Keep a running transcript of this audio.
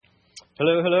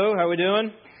Hello, hello. How we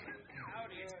doing?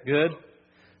 Good.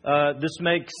 This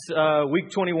makes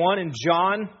week 21 in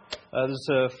John. This is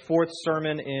a fourth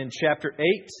sermon in chapter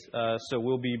 8. So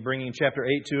we'll be bringing chapter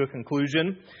 8 to a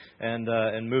conclusion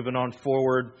and moving on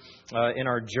forward in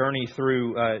our journey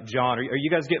through John. Are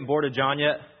you guys getting bored of John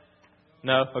yet?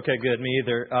 No? Okay, good. Me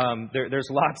either. There's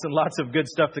lots and lots of good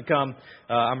stuff to come.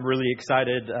 I'm really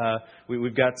excited.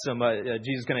 We've got some,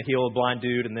 Jesus is going to heal a blind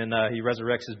dude, and then he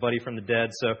resurrects his buddy from the dead.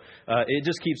 So it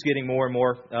just keeps getting more and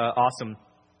more awesome.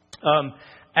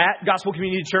 At Gospel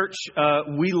Community Church,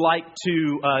 we like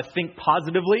to think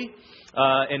positively,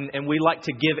 and we like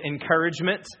to give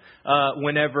encouragement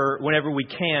whenever we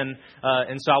can.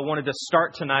 And so I wanted to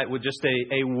start tonight with just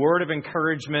a word of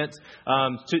encouragement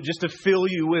to fill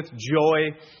you with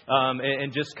joy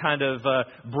and just kind of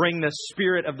bring the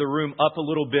spirit of the room up a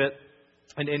little bit.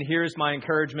 And here's my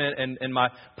encouragement and my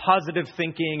positive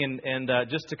thinking and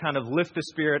just to kind of lift the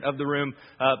spirit of the room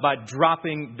by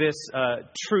dropping this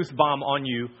truth bomb on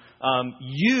you.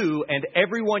 You and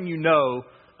everyone you know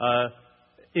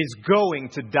is going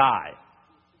to die.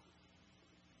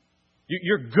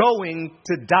 You're going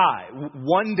to die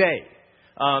one day.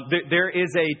 There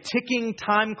is a ticking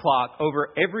time clock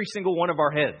over every single one of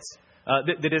our heads.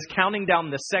 That is counting down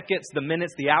the seconds, the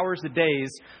minutes, the hours, the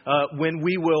days, when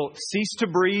we will cease to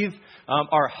breathe.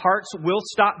 Our hearts will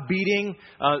stop beating.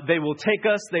 They will take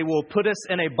us, they will put us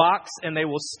in a box, and they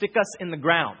will stick us in the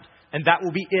ground. And that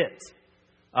will be it.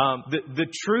 The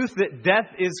truth that death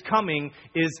is coming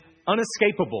is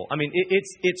unescapable. I mean,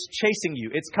 it's chasing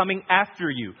you. It's coming after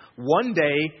you. One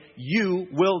day, you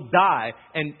will die,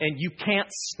 and you can't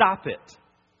stop it.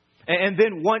 And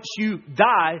then once you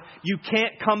die, you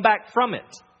can't come back from it.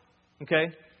 Okay?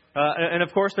 And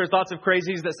of course, there's lots of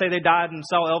crazies that say they died and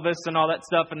saw Elvis and all that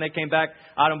stuff and they came back.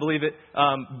 I don't believe it.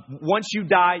 Once you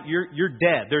die, you're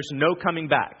dead. There's no coming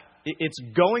back. It's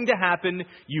going to happen.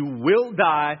 You will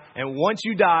die. And once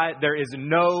you die, there is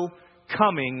no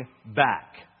coming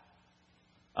back.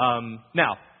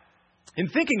 Now, in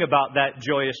thinking about that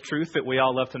joyous truth that we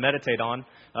all love to meditate on,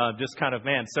 just kind of,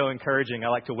 man, so encouraging. I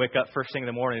like to wake up first thing in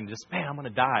the morning and just, man, I'm going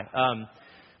to die.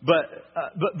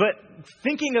 But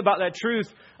thinking about that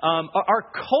truth, our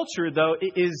culture, though,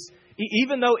 is,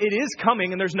 even though it is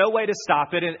coming and there's no way to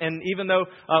stop it, and even though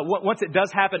once it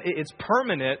does happen, it's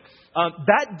permanent,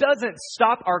 that doesn't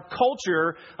stop our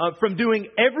culture from doing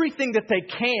everything that they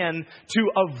can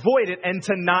to avoid it and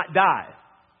to not die.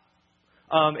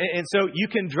 And so you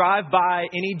can drive by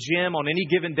any gym on any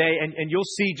given day and you'll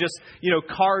see just,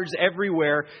 cars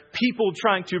everywhere, people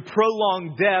trying to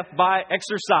prolong death by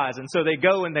exercise. And so they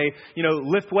go and they,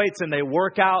 lift weights and they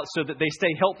work out so that they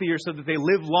stay healthier, so that they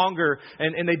live longer.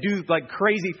 And they do like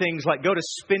crazy things like go to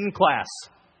spin class.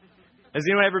 Has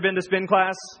anyone ever been to spin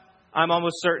class? I'm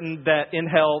almost certain that in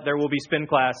hell there will be spin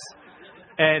class.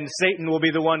 And Satan will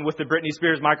be the one with the Britney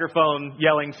Spears microphone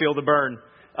yelling, "Feel the burn."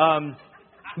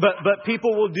 But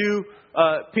people will do,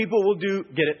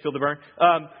 get it, feel the burn.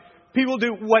 People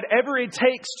do whatever it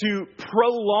takes to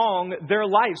prolong their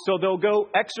life. So they'll go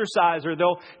exercise or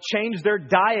they'll change their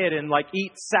diet and like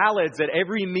eat salads at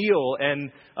every meal.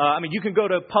 And you can go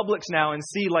to Publix now and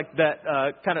see like that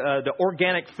the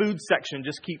organic food section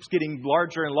just keeps getting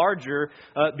larger and larger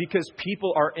because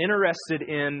people are interested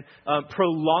in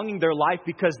prolonging their life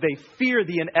because they fear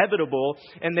the inevitable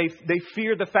and they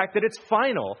fear the fact that it's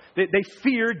final. They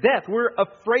fear death. We're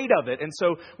afraid of it. And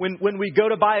so when we go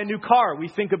to buy a new car, we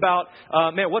think about,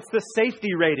 what's the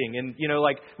safety rating? And,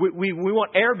 we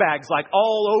want airbags like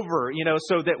all over,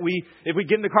 so that if we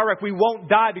get in the car wreck, we won't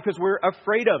die because we're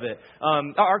afraid of it.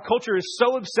 Our culture is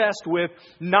so obsessed with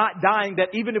not dying that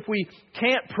even if we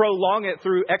can't prolong it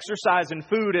through exercise and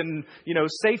food and,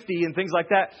 safety and things like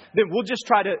that, then we'll just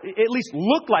try to at least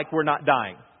look like we're not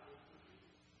dying.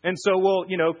 And so we'll,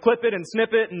 clip it and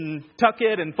snip it and tuck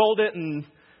it and fold it and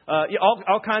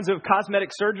all kinds of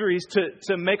cosmetic surgeries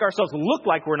to make ourselves look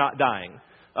like we're not dying.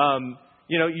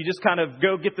 You just kind of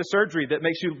go get the surgery that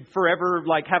makes you forever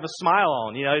like have a smile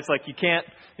on. It's like you can't,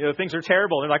 things are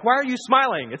terrible. And like, why are you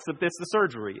smiling? It's the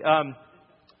surgery.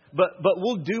 But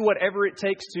we'll do whatever it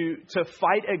takes to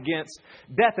fight against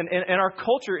death. And our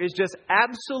culture is just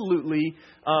absolutely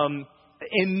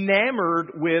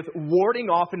enamored with warding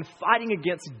off and fighting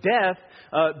against death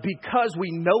because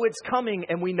we know it's coming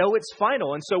and we know it's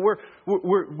final. And so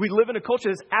we live in a culture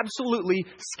that's absolutely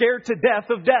scared to death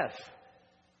of death.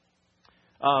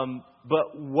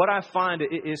 But what I find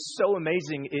is so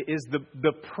amazing is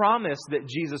the promise that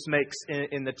Jesus makes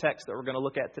in the text that we're going to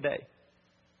look at today.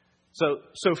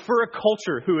 So for a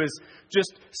culture who is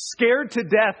just scared to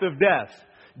death of death,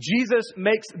 Jesus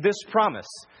makes this promise.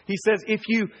 He says, if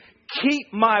you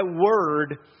keep my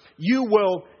word, you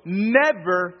will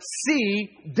never see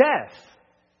death.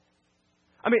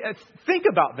 I mean, think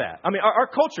about that. I mean, our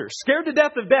culture, scared to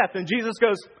death of death, and Jesus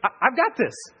goes, I've got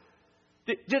this.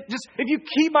 Just if you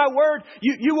keep my word,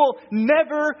 you will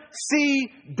never see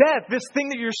death. This thing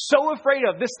that you're so afraid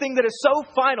of, this thing that is so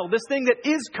final, this thing that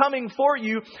is coming for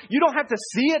you, you don't have to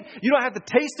see it, you don't have to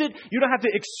taste it, you don't have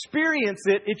to experience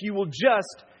it if you will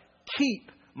just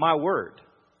keep my word.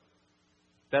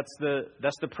 That's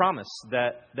the promise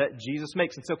that Jesus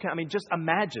makes. And so,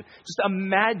 just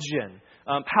imagine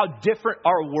how different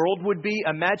our world would be.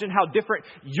 Imagine how different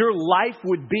your life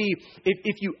would be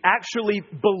if you actually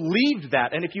believed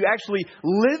that and if you actually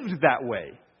lived that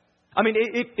way. I mean,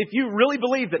 if you really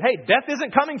believe that, hey, death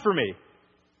isn't coming for me,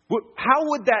 how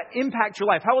would that impact your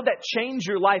life? How would that change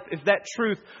your life if that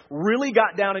truth really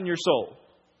got down in your soul?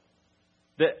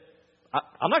 That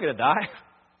I'm not going to die.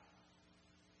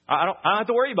 I don't have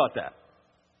to worry about that.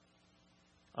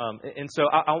 And so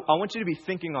I want you to be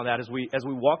thinking on that as we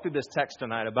walk through this text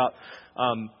tonight about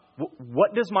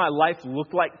what does my life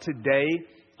look like today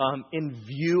in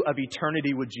view of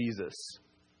eternity with Jesus.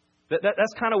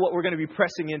 That's kind of what we're going to be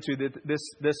pressing into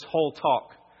this whole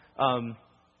talk.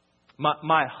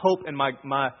 My hope and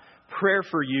my prayer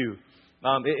for you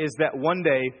is that one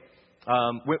day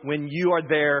when you are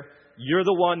there, you're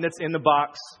the one that's in the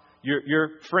box. Your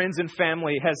friends and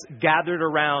family has gathered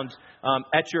around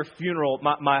at your funeral.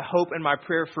 My hope and my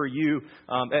prayer for you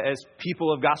as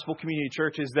people of Gospel Community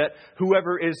Church is that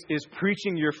whoever is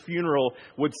preaching your funeral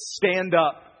would stand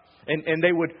up and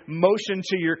they would motion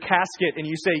to your casket and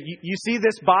you say, you see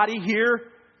this body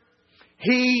here?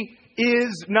 He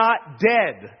is not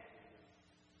dead.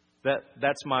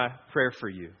 That's my prayer for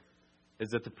you, is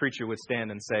that the preacher would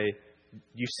stand and say,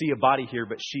 you see a body here,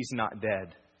 but she's not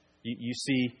dead. You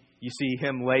see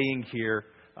him laying here,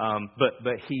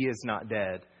 but he is not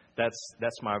dead.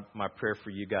 That's my prayer for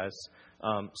you guys.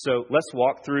 So let's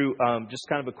walk through just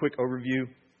kind of a quick overview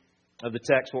of the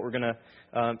text, what we're going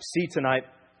to see tonight.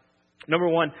 Number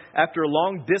one, after a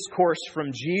long discourse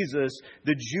from Jesus,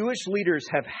 the Jewish leaders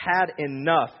have had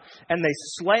enough, and they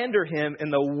slander him in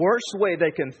the worst way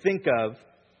they can think of,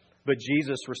 but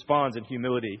Jesus responds in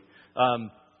humility.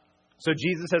 So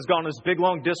Jesus has gone this big,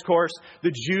 long discourse.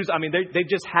 The Jews, they've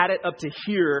just had it up to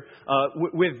here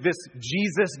with this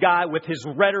Jesus guy, with his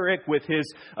rhetoric, with his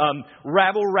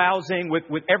rabble-rousing,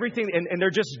 with everything. And they're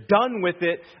just done with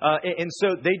it. And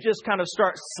so they just kind of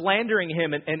start slandering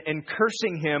him and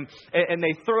cursing him. And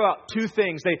they throw out two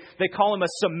things. They call him a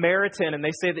Samaritan, and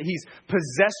they say that he's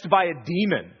possessed by a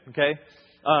demon. Okay?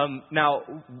 Now,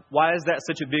 why is that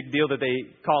such a big deal that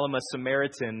they call him a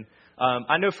Samaritan?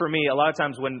 I know for me, a lot of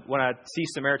times when I see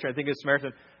Samaritan, I think of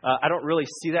Samaritan, I don't really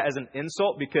see that as an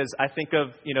insult because I think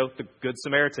of, the Good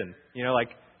Samaritan.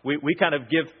 We kind of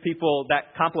give people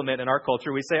that compliment in our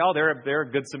culture. We say, oh, they're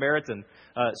a Good Samaritan.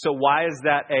 So why is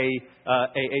that a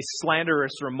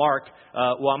slanderous remark?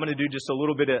 Well, I'm going to do just a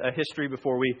little bit of history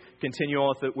before we continue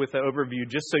on with the overview,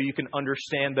 just so you can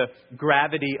understand the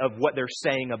gravity of what they're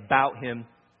saying about him.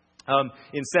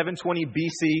 In 720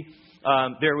 BC,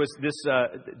 there was this,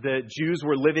 the Jews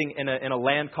were living in a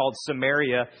land called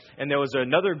Samaria, and there was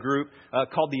another group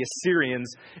called the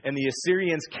Assyrians, and the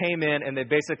Assyrians came in and they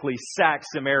basically sacked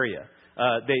Samaria.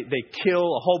 They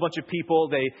kill a whole bunch of people.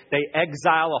 They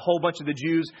exile a whole bunch of the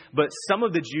Jews. But some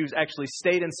of the Jews actually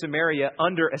stayed in Samaria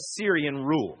under Assyrian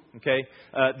rule. Okay,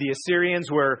 the Assyrians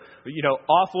were,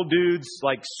 awful dudes,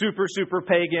 like super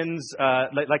pagans.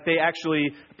 Like they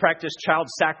actually practiced child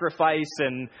sacrifice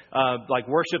and like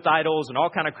worshipped idols and all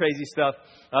kind of crazy stuff.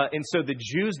 And so the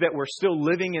Jews that were still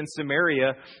living in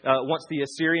Samaria, once the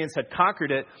Assyrians had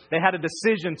conquered it, they had a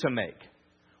decision to make.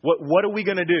 What are we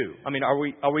going to do?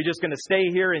 Are we just going to stay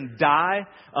here and die?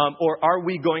 Or are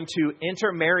we going to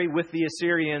intermarry with the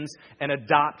Assyrians and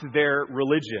adopt their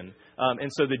religion?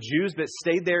 And so the Jews that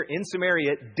stayed there in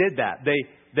Samaria did that.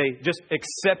 They just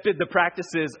accepted the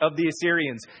practices of the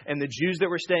Assyrians. And the Jews that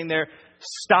were staying there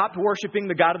stopped worshiping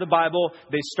the God of the Bible.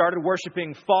 They started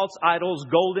worshiping false idols,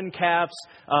 golden calves,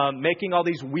 making all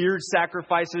these weird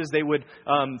sacrifices. They would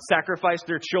sacrifice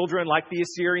their children like the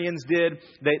Assyrians did.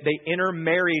 They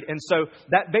intermarried. And so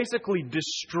that basically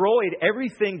destroyed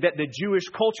everything that the Jewish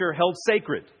culture held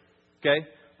sacred. Okay?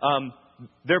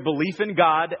 Their belief in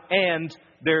God and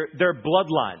their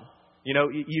bloodline.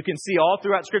 You can see all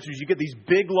throughout Scriptures, you get these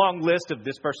big, long lists of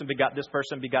this person begot this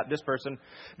person, begot this person.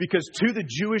 Because to the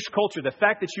Jewish culture, the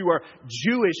fact that you are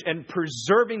Jewish and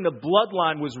preserving the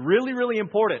bloodline was really, really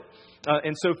important.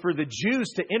 And so for the Jews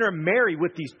to intermarry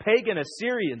with these pagan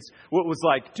Assyrians, what was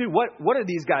like, dude, what are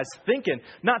these guys thinking?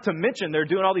 Not to mention they're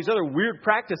doing all these other weird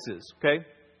practices, okay?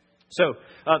 So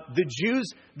the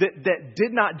Jews that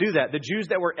did not do that, the Jews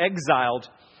that were exiled,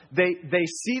 they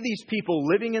see these people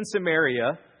living in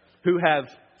Samaria who have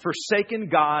forsaken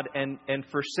God and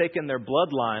forsaken their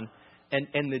bloodline,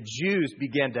 and the Jews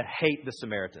began to hate the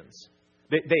Samaritans.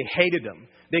 They hated them.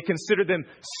 They considered them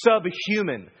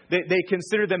subhuman. They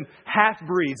considered them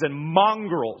half-breeds and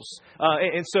mongrels.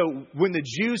 And so when the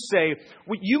Jews say,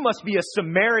 well, you must be a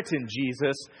Samaritan,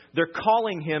 Jesus, they're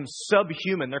calling him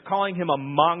subhuman. They're calling him a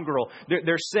mongrel.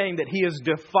 They're saying that he has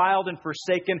defiled and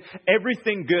forsaken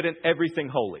everything good and everything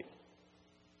holy.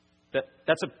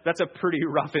 That's a pretty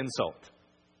rough insult.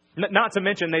 Not to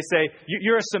mention, they say,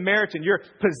 you're a Samaritan. You're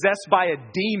possessed by a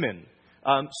demon.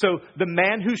 So the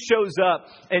man who shows up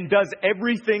and does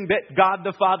everything that God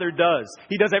the Father does,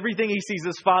 he does everything he sees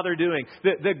his Father doing.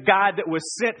 The guy that was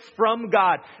sent from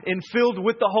God and filled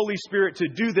with the Holy Spirit to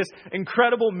do this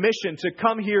incredible mission, to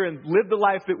come here and live the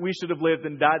life that we should have lived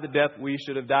and die the death we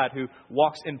should have died, who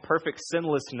walks in perfect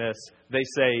sinlessness, they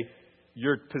say,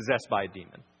 you're possessed by a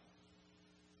demon.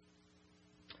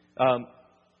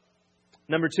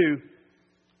 Number two,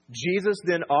 Jesus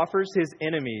then offers his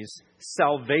enemies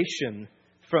salvation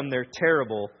from their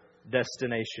terrible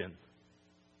destination.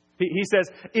 He says,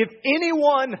 if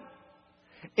anyone,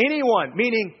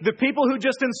 meaning the people who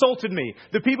just insulted me,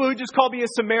 the people who just called me a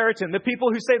Samaritan, the people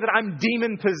who say that I'm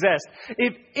demon possessed,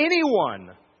 if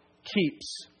anyone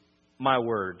keeps my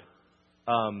word,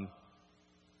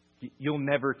 you'll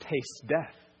never taste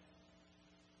death.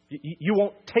 You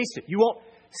won't taste it. You won't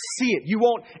see it. You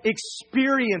won't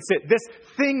experience it. This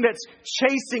thing that's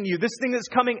chasing you, this thing that's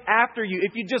coming after you.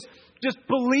 If you just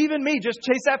believe in me, just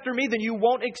chase after me, then you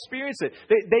won't experience it.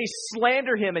 They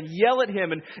slander him and yell at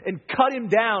him and cut him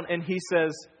down. And he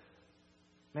says,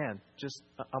 man,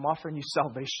 I'm offering you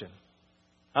salvation.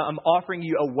 I'm offering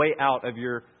you a way out of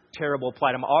your terrible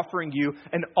plight. I'm offering you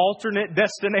an alternate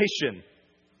destination.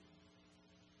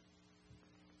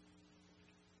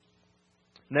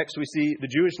 Next, we see the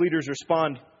Jewish leaders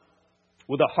respond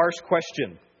with a harsh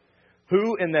question.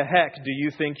 Who in the heck do you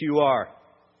think you are?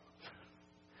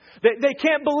 They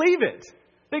can't believe it.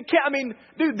 They can't. I mean,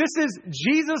 dude, this is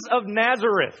Jesus of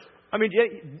Nazareth. I mean,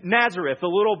 Nazareth, a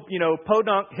little,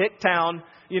 podunk hick town.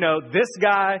 This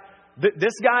guy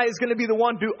is going to be the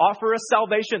one to offer us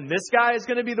salvation. This guy is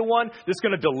going to be the one that's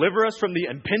going to deliver us from the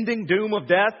impending doom of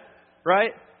death,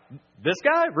 right? This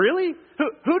guy? Really?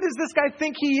 Who does this guy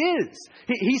think he is?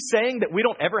 He's saying that we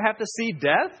don't ever have to see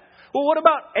death? Well, what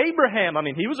about Abraham? I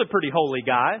mean, he was a pretty holy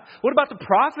guy. What about the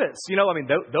prophets?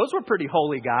 Those were pretty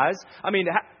holy guys. I mean,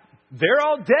 they're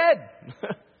all dead.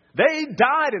 They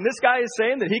died, and this guy is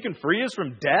saying that he can free us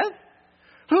from death?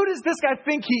 Who does this guy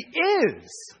think he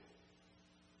is?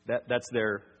 That's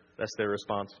their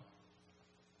response.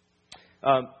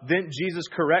 Then Jesus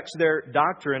corrects their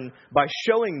doctrine by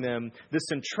showing them the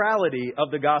centrality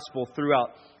of the gospel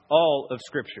throughout all of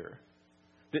Scripture.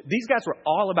 These guys were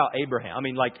all about Abraham. I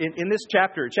mean, like in this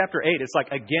chapter 8, it's like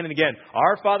again and again,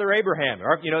 our father Abraham.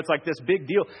 It's like this big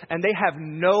deal. And they have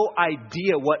no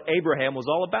idea what Abraham was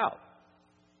all about.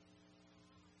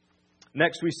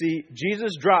 Next, we see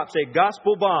Jesus drops a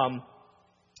gospel bomb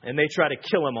and they try to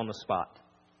kill him on the spot.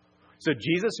 So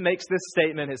Jesus makes this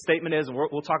statement. His statement is, and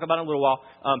we'll talk about it in a little while,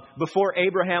 before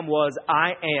Abraham was,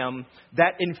 I am.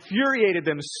 That infuriated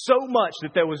them so much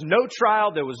that there was no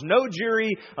trial, there was no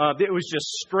jury, it was just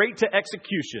straight to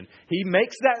execution. He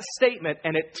makes that statement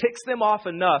and it ticks them off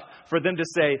enough for them to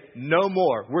say, no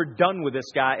more, we're done with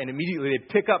this guy. And immediately they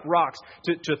pick up rocks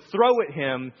to throw at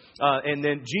him. And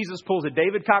then Jesus pulls a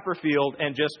David Copperfield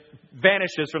and just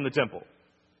vanishes from the temple.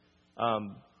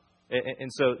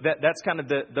 And so that's kind of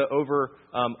the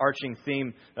overarching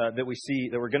theme that we see,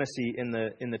 that we're going to see in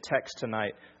the text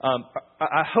tonight.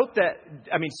 I hope that,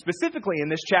 specifically in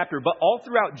this chapter, but all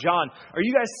throughout John, are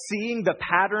you guys seeing the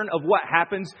pattern of what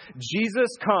happens? Jesus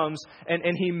comes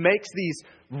and he makes these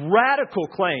radical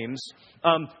claims.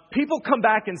 People come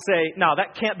back and say, no,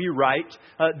 that can't be right.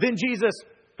 Then Jesus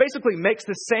basically makes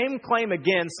the same claim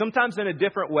again, sometimes in a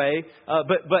different way,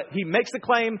 but he makes the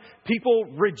claim, people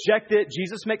reject it.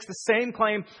 Jesus makes the same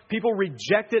claim, people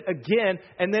reject it again,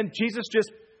 and then Jesus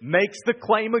just makes the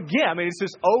claim again. I mean, it's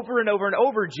just over and over and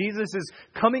over. Jesus is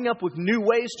coming up with new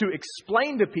ways to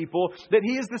explain to people that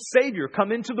he is the Savior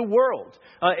come into the world.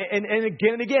 And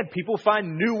again, people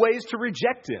find new ways to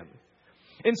reject him.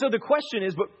 And so the question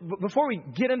is, but before we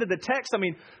get into the text,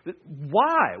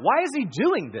 why? Why is he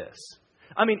doing this?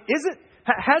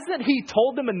 Hasn't he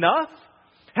told them enough?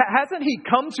 Hasn't he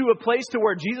come to a place to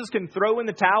where Jesus can throw in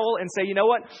the towel and say, you know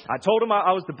what? I told him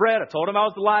I was the bread. I told him I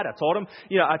was the light. I told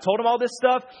him all this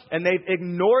stuff, and they've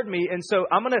ignored me. And so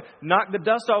I'm going to knock the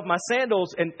dust off my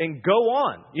sandals and go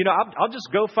on. I'll just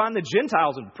go find the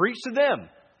Gentiles and preach to them.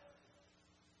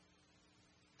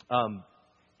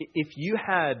 If you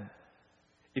had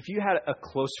a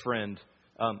close friend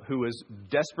who was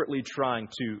desperately trying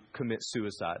to commit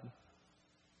suicide,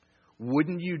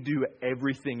 wouldn't you do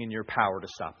everything in your power to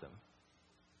stop them?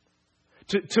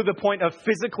 To the point of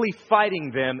physically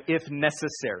fighting them if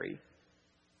necessary.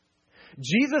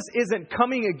 Jesus isn't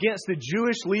coming against the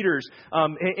Jewish leaders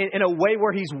in a way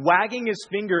where he's wagging his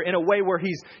finger, in a way where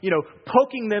he's,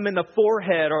 poking them in the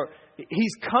forehead, or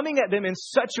he's coming at them in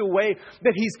such a way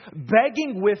that he's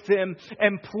begging with them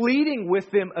and pleading with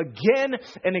them again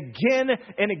and again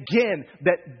and again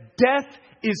that death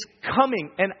is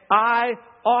coming and I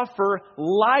offer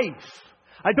life.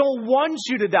 I don't want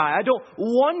you to die. I don't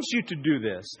want you to do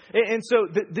this. And so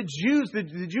the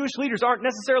Jewish leaders aren't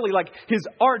necessarily like his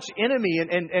arch enemy,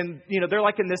 and they're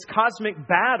like in this cosmic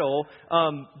battle.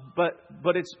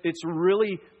 But it's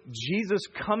really Jesus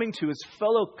coming to his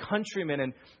fellow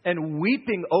countrymen and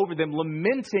weeping over them,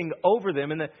 lamenting over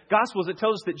them. In the Gospels, it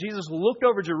tells us that Jesus looked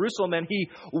over Jerusalem and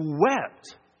he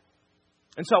wept.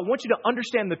 And so I want you to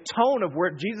understand the tone of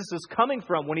where Jesus is coming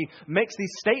from when he makes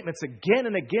these statements again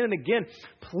and again and again,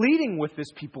 pleading with his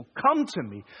people, come to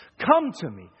me, come to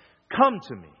me, come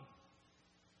to me.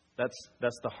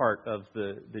 That's the heart of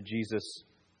the Jesus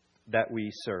that we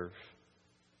serve.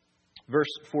 Verse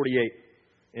 48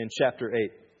 in chapter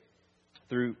 8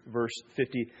 through verse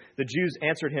 50, the Jews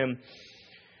answered him,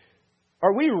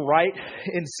 "Are we right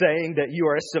in saying that you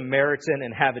are a Samaritan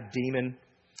and have a demon?"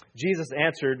 Jesus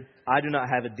answered, "I do not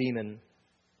have a demon,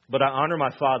 but I honor my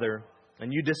Father,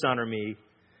 and you dishonor me.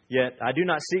 Yet I do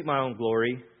not seek my own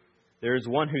glory. There is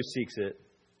one who seeks it,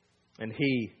 and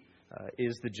he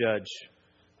is the judge."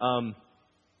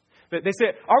 They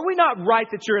said, "Are we not right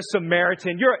that you're a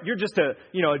Samaritan? You're just a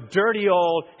dirty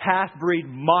old half-breed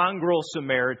mongrel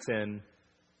Samaritan,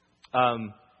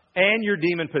 and you're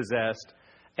demon possessed."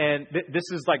 And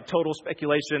this is like total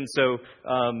speculation, so.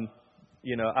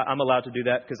 I'm allowed to do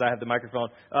that because I have the microphone.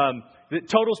 The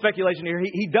total speculation here,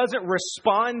 he doesn't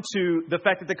respond to the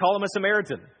fact that they call him a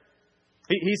Samaritan.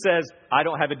 He says, "I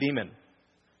don't have a demon."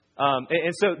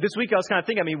 And so this week I was kind of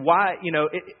thinking, why,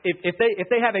 if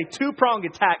they have a two-pronged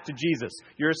attack to Jesus,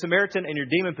 you're a Samaritan and you're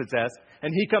demon-possessed,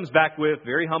 and he comes back with,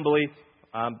 very humbly,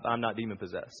 I'm not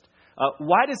demon-possessed.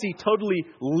 Why does he totally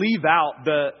leave out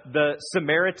the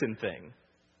Samaritan thing?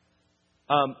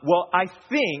 Well, I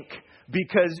think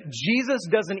because Jesus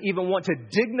doesn't even want to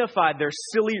dignify their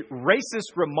silly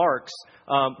racist remarks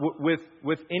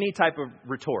with any type of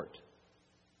retort.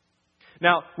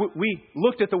 Now, we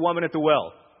looked at the woman at the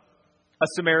well, a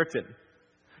Samaritan.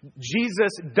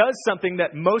 Jesus does something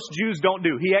that most Jews don't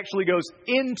do. He actually goes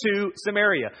into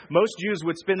Samaria. Most Jews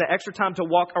would spend the extra time to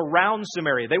walk around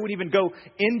Samaria. They would even go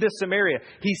into Samaria.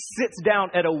 He sits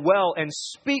down at a well and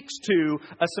speaks to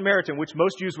a Samaritan, which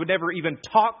most Jews would never even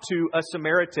talk to a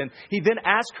Samaritan. He then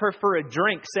asks her for a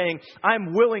drink, saying,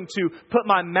 "I'm willing to put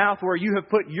my mouth where you have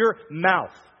put your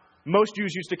mouth." Most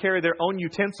Jews used to carry their own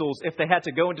utensils if they had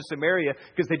to go into Samaria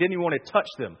because they didn't even want to touch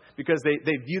them because they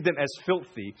viewed them as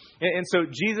filthy. And so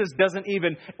Jesus doesn't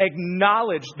even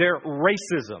acknowledge their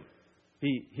racism.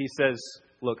 He says,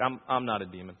 "Look, I'm not a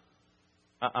demon.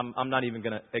 I'm not even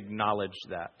going to acknowledge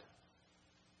that."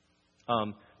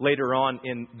 Later on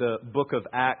in the book of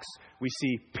Acts, we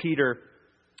see Peter.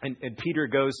 And Peter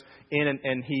goes in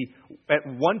and he, at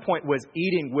one point, was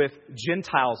eating with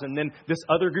Gentiles. And then this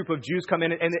other group of Jews come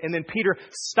in. And then Peter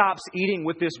stops eating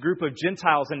with this group of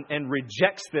Gentiles and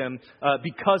rejects them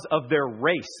because of their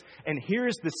race. And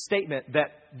here's the statement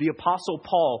that the Apostle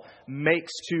Paul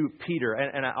makes to Peter.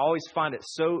 And I always find it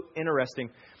so interesting.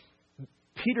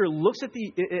 Peter looks at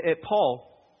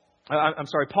Paul.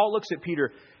 Paul looks at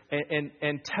Peter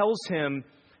and tells him,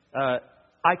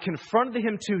 I confronted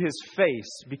him to his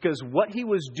face because what he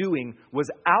was doing was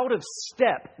out of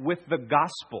step with the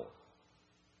gospel.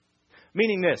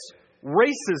 Meaning this,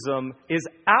 racism is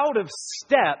out of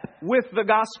step with the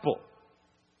gospel.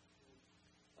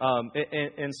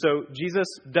 And so Jesus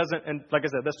doesn't, and like I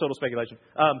said, that's total speculation.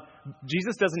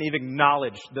 Jesus doesn't even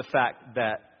acknowledge the fact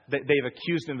that they've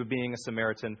accused him of being a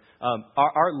Samaritan.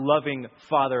 Our loving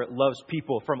Father loves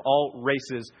people from all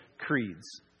races,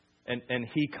 creeds. And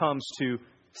he comes to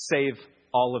save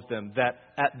all of them.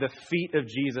 That at the feet of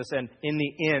Jesus and in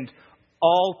the end,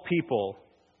 all people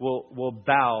will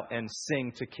bow and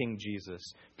sing to King Jesus.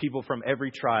 People from every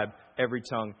tribe, every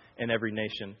tongue, and every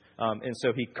nation. And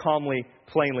so he calmly,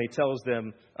 plainly tells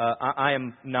them, I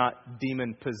am not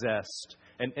demon-possessed.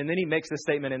 And then he makes a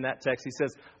statement in that text. He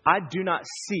says, I do not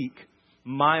seek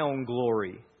my own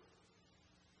glory.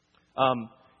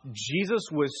 Jesus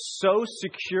was so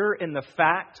secure in the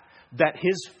fact that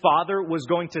his Father was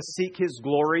going to seek his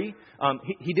glory,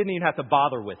 he didn't even have to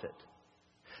bother with it.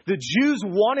 The Jews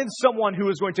wanted someone who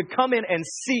was going to come in and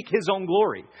seek his own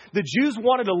glory. The Jews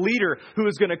wanted a leader who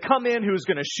was going to come in, who was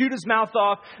going to shoot his mouth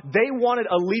off. They wanted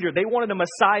a leader. They wanted a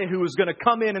Messiah who was going to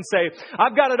come in and say,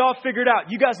 I've got it all figured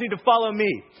out. You guys need to follow me.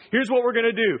 Here's what we're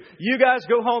going to do. You guys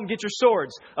go home, get your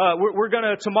swords. We're going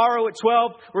to, tomorrow at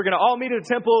 12, we're going to all meet at the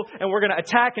temple and we're going to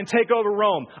attack and take over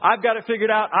Rome. I've got it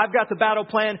figured out. I've got the battle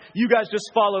plan. You guys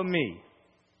just follow me.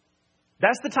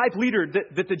 That's the type leader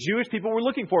that the Jewish people were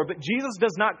looking for. But Jesus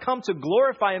does not come to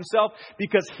glorify himself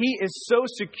because he is so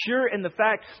secure in the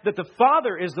fact that the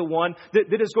Father is the one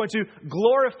that is going to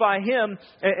glorify him.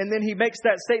 And then he makes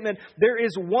that statement, there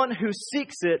is one who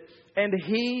seeks it, and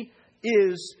he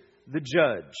is the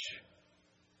judge.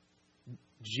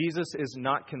 Jesus is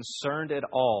not concerned at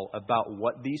all about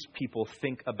what these people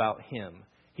think about him.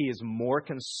 He is more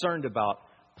concerned about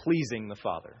pleasing the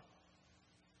Father.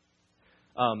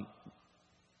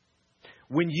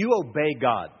 When you obey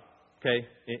God, okay,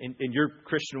 in your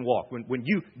Christian walk, when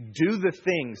you do the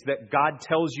things that God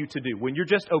tells you to do, when you're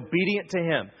just obedient to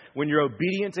him, when you're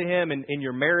obedient to him in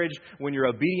your marriage, when you're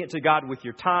obedient to God with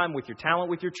your time, with your talent,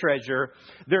 with your treasure,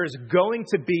 there is going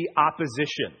to be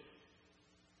opposition.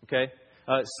 Okay?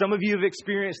 Some of you have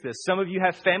experienced this. Some of you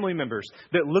have family members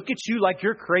that look at you like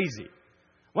you're crazy.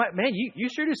 What, man, you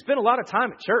sure do spend a lot of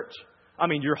time at church. I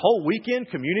mean, your whole weekend,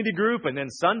 community group, and then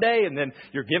Sunday, and then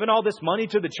you're giving all this money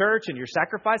to the church, and you're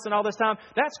sacrificing all this time.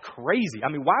 That's crazy.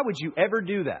 I mean, why would you ever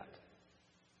do that?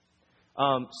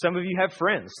 Some of you have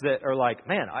friends that are like,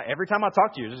 man, every time I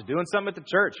talk to you, you're just doing something at the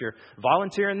church. You're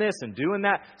volunteering this and doing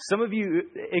that. Some of you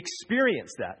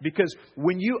experience that because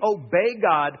when you obey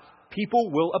God,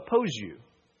 people will oppose you.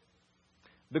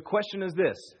 The question is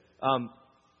this,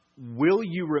 will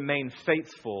you remain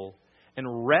faithful and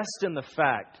rest in the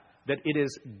fact that it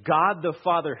is God the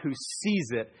Father who sees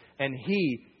it and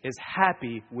he is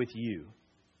happy with you?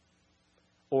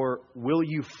 Or will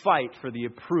you fight for the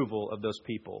approval of those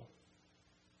people?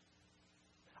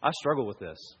 I struggle with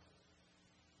this.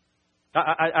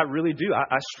 I really do.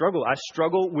 I struggle. I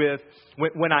struggle with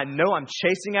when I know I'm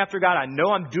chasing after God. I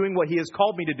know I'm doing what he has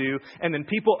called me to do. And then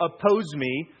people oppose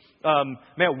me.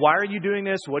 Man, why are you doing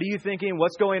this? What are you thinking?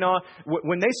 What's going on?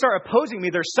 When they start opposing me,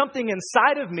 there's something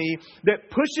inside of me that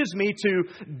pushes me to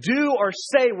do or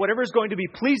say whatever is going to be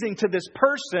pleasing to this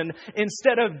person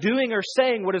instead of doing or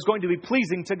saying what is going to be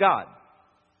pleasing to God.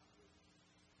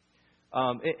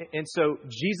 And so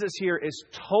Jesus here is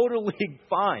totally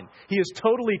fine. He is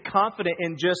totally confident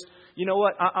in just, you know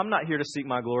what? I'm not here to seek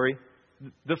my glory.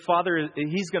 The Father,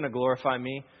 he's going to glorify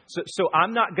me. So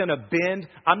I'm not going to bend.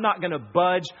 I'm not going to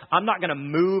budge. I'm not going to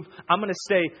move. I'm going to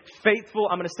stay faithful.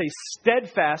 I'm going to stay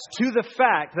steadfast to the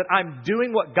fact that I'm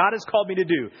doing what God has called me to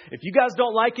do. If you guys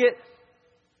don't like it,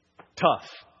 tough.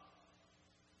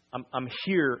 I'm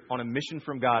here on a mission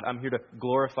from God. I'm here to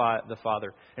glorify the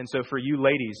Father. And so for you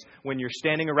ladies, when you're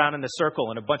standing around in the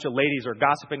circle and a bunch of ladies are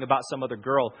gossiping about some other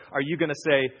girl, are you going to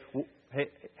say, hey,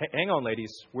 hang on,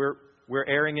 ladies, we're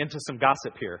airing into some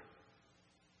gossip here.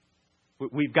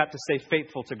 We've got to stay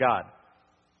faithful to God.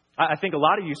 I think a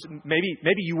lot of you, maybe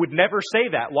you would never say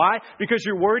that. Why? Because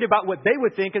you're worried about what they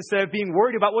would think instead of being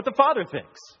worried about what the Father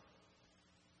thinks.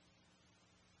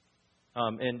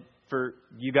 And for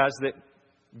you guys that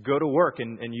go to work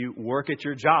and you work at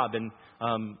your job and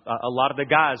a lot of the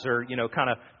guys are, kind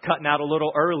of cutting out a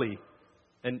little early.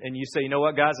 And you say, you know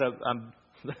what, guys, I'm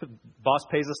boss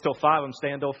pays us till 5. I'm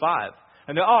staying till 5.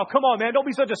 And they're, oh, come on, man, don't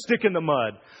be such a stick in the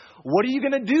mud. What are you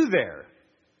going to do there?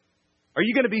 Are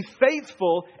you going to be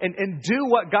faithful and do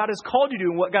what God has called you to do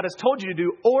and what God has told you to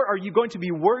do? Or are you going to be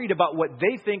worried about what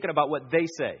they think and about what they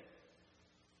say?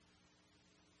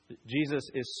 Jesus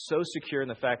is so secure in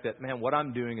the fact that, man, what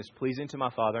I'm doing is pleasing to my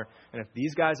Father. And if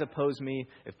these guys oppose me,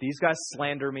 if these guys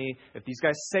slander me, if these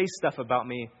guys say stuff about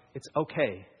me, it's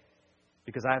okay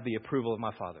because I have the approval of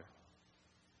my Father.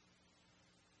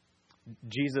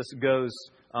 Jesus goes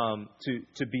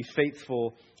to be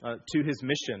faithful to his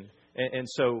mission. And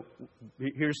so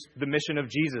here's the mission of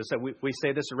Jesus. We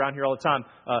say this around here all the time.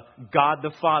 God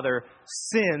the Father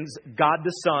sends God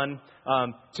the Son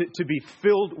to be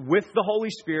filled with the Holy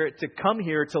Spirit, to come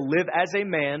here to live as a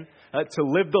man, to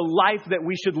live the life that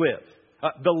we should live.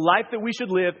 The life that we should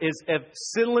live is of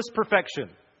sinless perfection.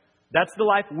 That's the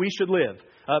life we should live.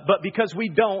 But because we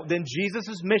don't, then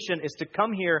Jesus' mission is to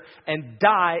come here and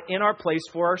die in our place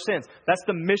for our sins. That's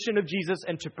the mission of Jesus,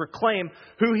 and to proclaim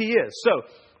who He is. So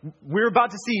we're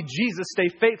about to see Jesus stay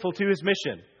faithful to His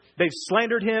mission. They've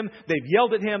slandered Him. They've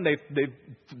yelled at Him.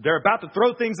 They're about to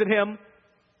throw things at Him.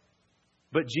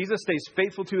 But Jesus stays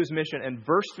faithful to His mission. And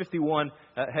verse 51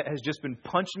 has just been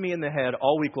punching me in the head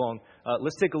all week long.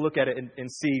 Let's take a look at it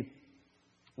and see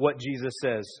what Jesus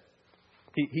says.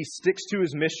 He sticks to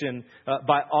His mission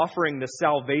by offering the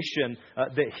salvation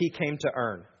that He came to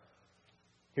earn.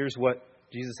 Here's what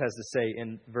Jesus has to say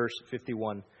in verse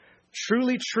 51.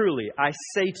 Truly, truly, I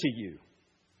say to you,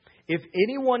 if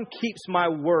anyone keeps my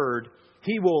word,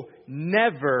 he will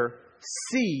never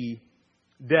see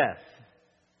death.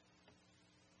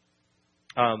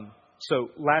 So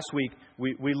last week,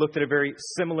 we looked at a very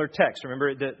similar text.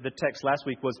 Remember, the text last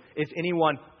week was, if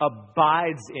anyone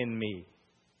abides in me.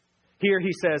 Here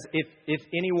he says, if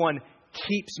anyone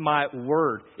keeps my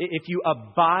word, if you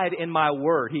abide in my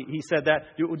word. He said that.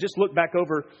 We'll just look back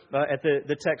over at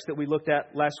the text that we looked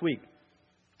at last week.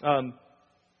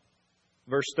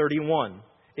 Verse 31,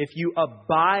 if you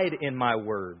abide in my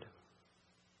word.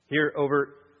 Here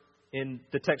over in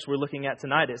the text we're looking at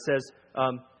tonight, it says,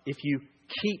 if you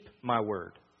keep my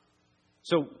word.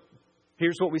 So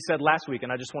here's what we said last week,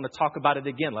 and I just want to talk about it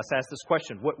again. Let's ask this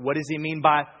question. What does He mean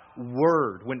by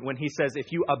word? When He says,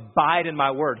 if you abide in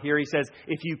my word. Here He says,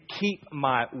 if you keep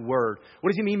my word. What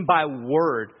does He mean by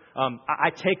word? I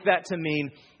take that to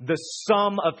mean the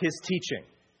sum of His teaching.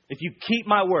 If you keep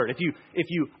my word, if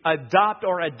you adopt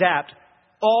or adapt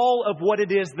all of what it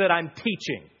is that I'm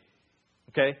teaching.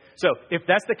 Okay? So if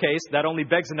that's the case, that only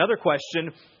begs another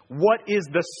question. What is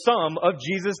the sum of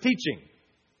Jesus' teaching?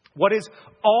 What is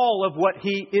all of what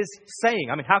He is saying?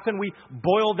 I mean, how can we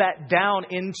boil that down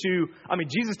into... I mean,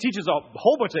 Jesus teaches a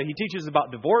whole bunch of... He teaches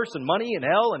about divorce and money and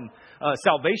hell and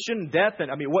salvation, death. And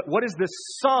I mean, what is the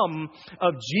sum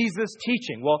of Jesus'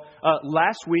 teaching? Well,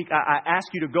 last week I asked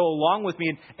you to go along with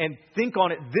me and think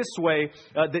on it this way,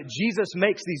 that Jesus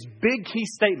makes these big key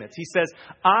statements. He says,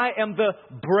 I am the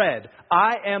bread.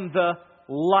 I am the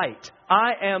light.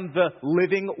 I am the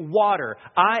living water.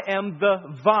 I am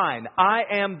the vine. I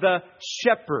am the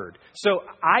shepherd. So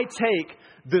I take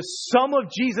the sum of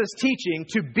Jesus' teaching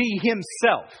to be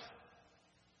Himself.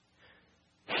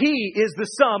 He is the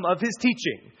sum of His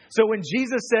teaching. So when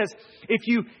Jesus says, if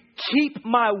you keep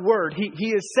my word,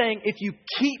 He is saying, if you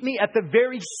keep me at the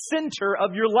very center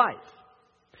of your life.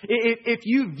 If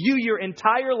you view your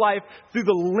entire life through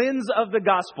the lens of the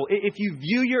gospel, if you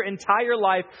view your entire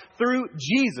life through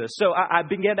Jesus. So I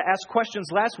began to ask questions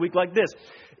last week like this.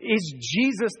 Is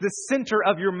Jesus the center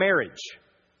of your marriage?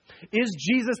 Is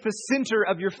Jesus the center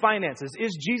of your finances?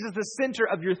 Is Jesus the center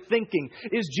of your thinking?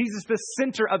 Is Jesus the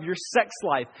center of your sex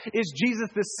life? Is Jesus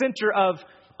the center of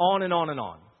on and on and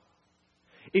on?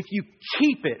 If you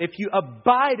keep it, if you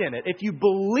abide in it, if you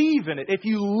believe in it, if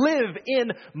you live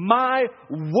in my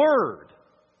word,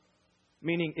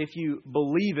 meaning if you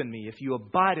believe in me, if you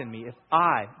abide in me, if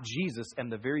I, Jesus, am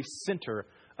the very center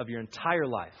of your entire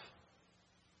life.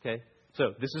 Okay?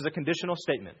 So this is a conditional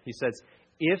statement. He says,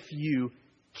 if you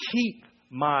keep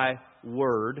my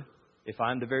word, if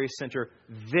I'm the very center,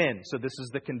 then. So this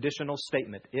is the conditional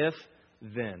statement. If,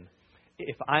 then.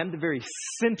 If I'm the very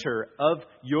center of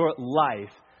your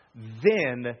life,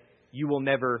 then you will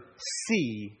never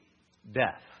see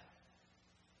death.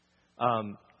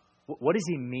 What does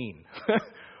He mean?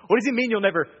 What does He mean you'll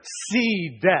never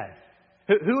see death?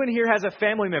 Who in here has a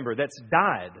family member that's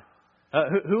died?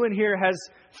 Who in here has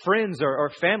friends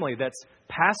or family that's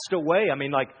passed away? I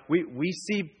mean, like, we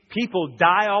see people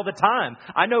die all the time.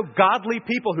 I know godly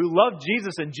people who love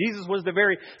Jesus, and Jesus was the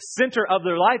very center of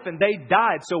their life, and they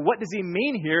died. So what does He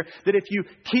mean here? That if you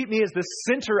keep me as the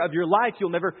center of your life, you'll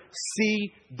never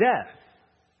see death.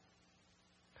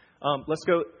 Let's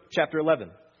go chapter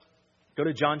 11. Go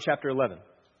to John chapter 11.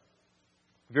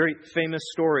 Very famous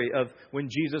story of when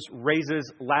Jesus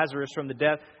raises Lazarus from the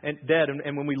dead.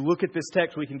 And when we look at this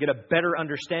text, we can get a better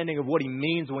understanding of what He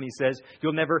means when He says,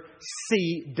 you'll never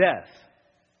see death.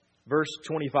 Verse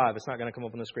 25. It's not going to come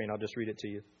up on the screen. I'll just read it to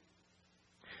you.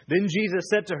 Then Jesus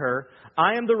said to her,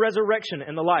 I am the resurrection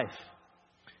and the life.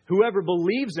 Whoever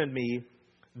believes in me,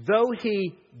 though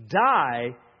he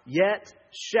die, yet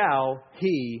shall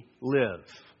he live.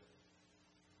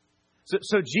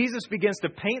 So Jesus begins to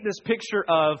paint this picture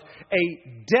of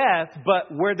a death,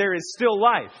 but where there is still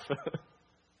life.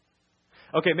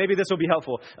 Okay, maybe this will be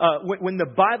helpful. When the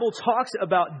Bible talks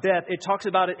about death, it talks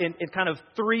about it in kind of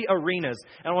three arenas.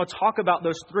 And I want to talk about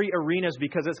those three arenas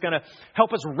because it's going to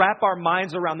help us wrap our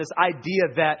minds around this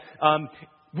idea that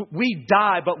we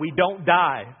die, but we don't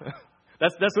die.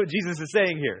 That's what Jesus is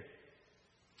saying here.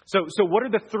 So what are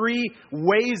the three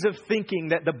ways of thinking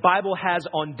that the Bible has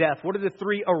on death? What are the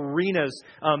three arenas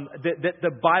that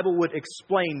the Bible would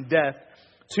explain death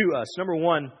to us? Number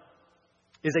one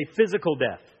is a physical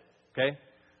death. Okay,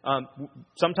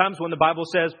 sometimes when the Bible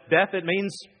says death, it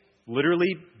means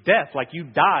literally death, like you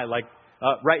die, like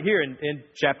right here in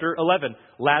chapter 11.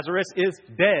 Lazarus is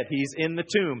dead. He's in the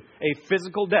tomb. A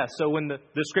physical death. So when the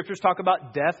scriptures talk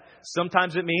about death,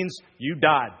 sometimes it means you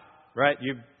died, right?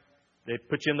 They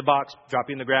put you in the box, drop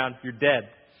you in the ground, you're dead.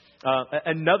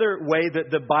 Another way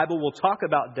that the Bible will talk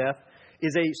about death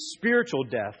is a spiritual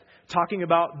death, talking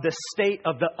about the state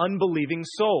of the unbelieving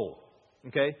soul.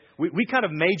 Okay, we kind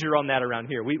of major on that around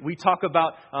here. We talk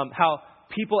about how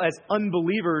people as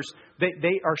unbelievers,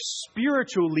 they are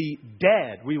spiritually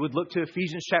dead. We would look to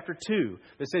Ephesians chapter 2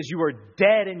 that says you are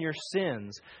dead in your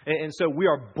sins. And so we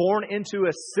are born into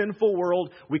a sinful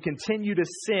world. We continue to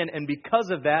sin. And because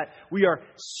of that, we are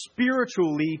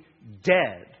spiritually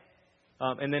dead.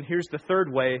 And then here's the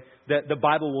third way that the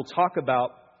Bible will talk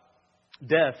about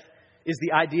death is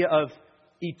the idea of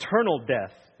eternal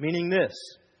death, meaning this.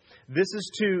 This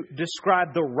is to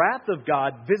describe the wrath of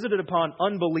God visited upon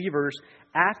unbelievers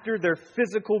after their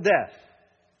physical death.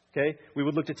 Okay, we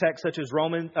would look to texts such as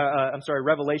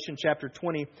Revelation chapter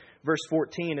 20, verse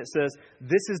 14. It says,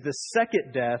 "This is the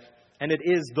second death, and it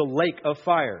is the lake of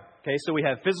fire." Okay, so we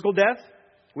have physical death,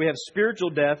 we have spiritual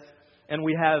death, and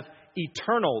we have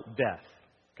eternal death.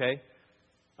 Okay,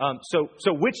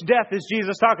 so which death is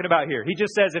Jesus talking about here? He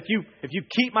just says, if you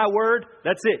keep my word,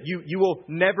 that's it. You will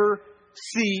never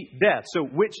see death. So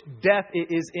which death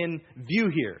is in view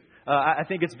here? I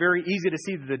think it's very easy to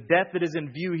see that the death that is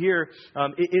in view here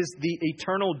is the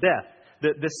eternal death,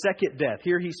 the second death.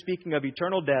 Here he's speaking of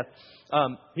eternal death.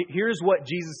 Here's what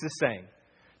Jesus is saying.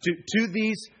 To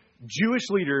these Jewish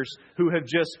leaders who have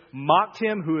just mocked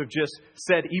him, who have just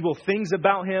said evil things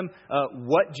about him,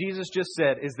 what Jesus just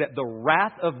said is that the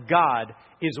wrath of God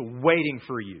is waiting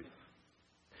for you.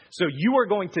 So you are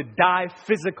going to die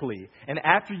physically. And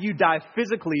after you die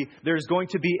physically, there's going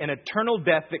to be an eternal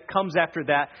death that comes after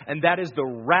that. And that is the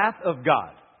wrath of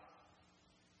God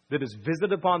that is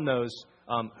visited upon those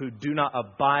who do not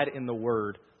abide in the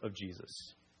word of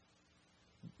Jesus.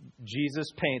 Jesus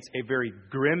paints a very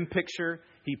grim picture.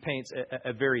 He paints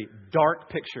a very dark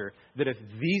picture that if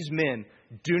these men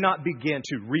do not begin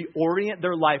to reorient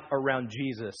their life around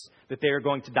Jesus, that they are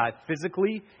going to die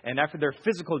physically. And after their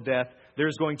physical death,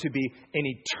 there's going to be an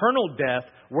eternal death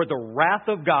where the wrath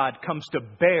of God comes to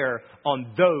bear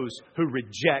on those who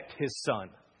reject His Son.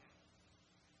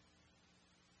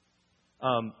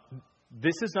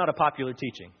 This is not a popular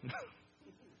teaching.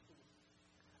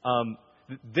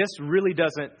 This really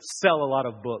doesn't sell a lot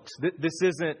of books. This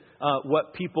isn't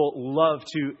what people love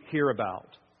to hear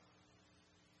about.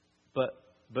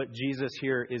 But Jesus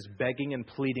here is begging and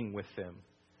pleading with them.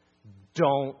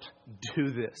 Don't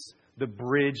do this. The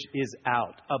bridge is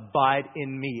out. Abide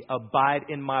in me. Abide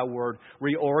in my word.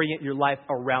 Reorient your life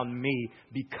around me,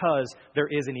 because there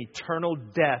is an eternal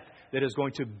death that is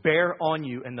going to bear on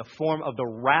you in the form of the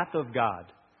wrath of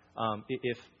God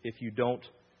if you don't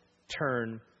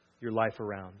turn your life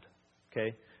around.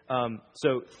 Okay?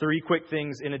 So 3 quick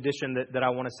things in addition that I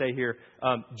want to say here.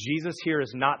 Jesus here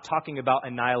is not talking about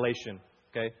annihilation.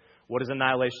 Okay? What is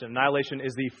annihilation? Annihilation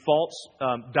is the false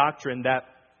doctrine that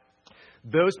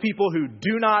those people who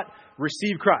do not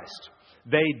receive Christ,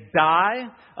 they die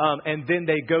and then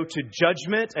they go to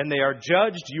judgment and they are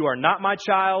judged. You are not my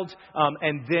child.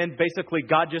 And then basically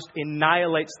God just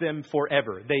annihilates them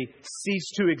forever. They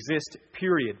cease to exist,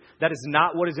 period. That is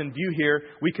not what is in view here.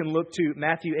 We can look to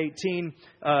Matthew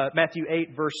 8,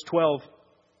 verse 12,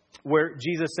 where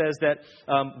Jesus says that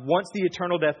once the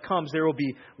eternal death comes, there will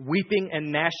be weeping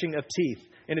and gnashing of teeth.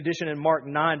 In addition, in Mark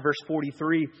 9, verse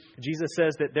 43, Jesus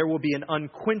says that there will be an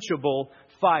unquenchable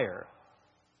fire.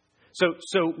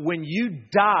 So when you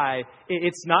die,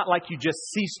 it's not like you just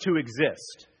cease to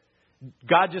exist.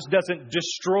 God just doesn't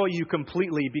destroy you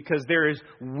completely, because there is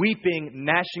weeping,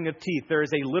 gnashing of teeth. There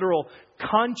is a literal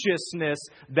consciousness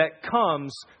that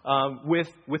comes with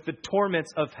the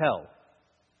torments of hell.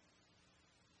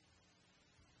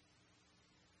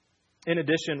 In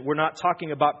addition, we're not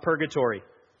talking about purgatory.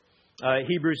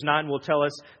 Hebrews 9 will tell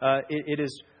us it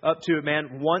is up to a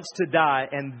man once to die,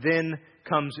 and then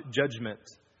comes judgment.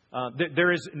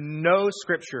 There is no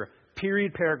scripture,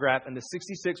 period, paragraph, in the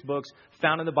 66 books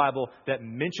found in the Bible that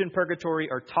mention purgatory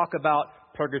or talk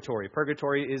about purgatory.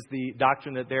 Purgatory is the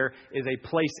doctrine that there is a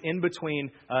place in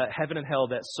between heaven and hell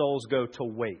that souls go to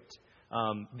wait.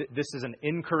 This is an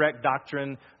incorrect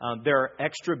doctrine. There are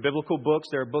extra biblical books.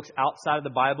 There are books outside of the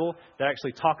Bible that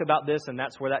actually talk about this, and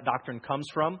that's where that doctrine comes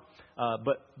from.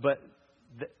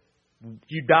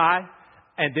 You die,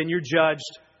 and then you're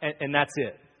judged, and that's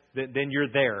it. Then you're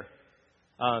there.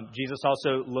 Jesus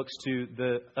also looks to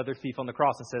the other thief on the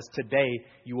cross and says, today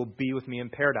you will be with me in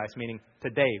paradise, meaning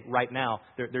today, right now.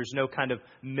 There's no kind of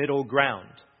middle ground.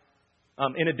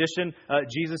 In addition,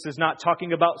 Jesus is not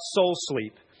talking about soul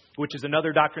sleep, which is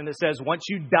another doctrine that says once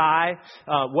you die,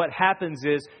 what happens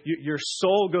is your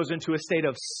soul goes into a state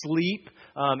of sleep,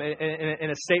 in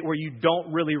a state where you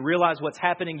don't really realize what's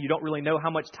happening. You don't really know how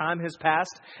much time has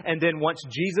passed. And then once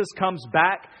Jesus comes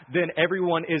back, then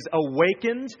everyone is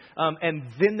awakened, and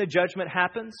then the judgment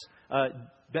happens.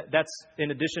 That's,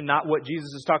 in addition, not what Jesus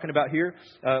is talking about here.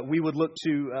 We would look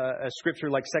to a scripture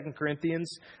like 2 Corinthians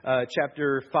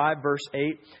chapter 5, verse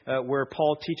 8, where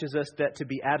Paul teaches us that to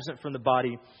be absent from the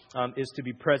body is to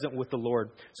be present with the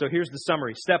Lord. So here's the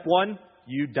summary. Step 1,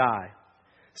 you die.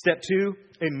 Step 2,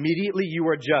 immediately you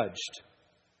are judged.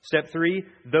 Step 3,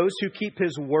 those who keep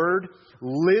His word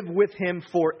live with Him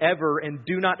forever and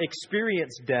do not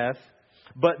experience death.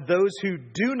 But those who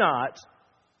do not,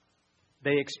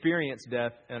 they experience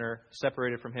death and are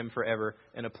separated from Him forever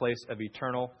in a place of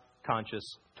eternal conscious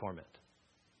torment.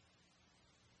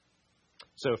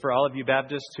 So for all of you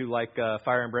Baptists who like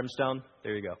fire and brimstone,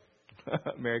 there you go.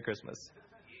 Merry Christmas.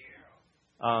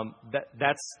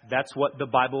 That's what the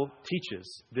Bible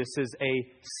teaches. This is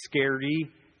a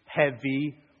scary,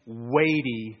 heavy,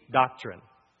 weighty doctrine.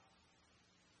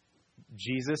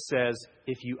 Jesus says,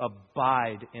 if you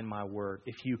abide in my word,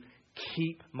 if you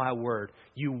keep my word,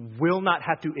 you will not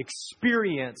have to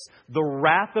experience the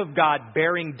wrath of God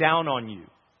bearing down on you.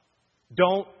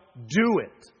 Don't do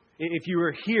it. If you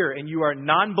are here and you are a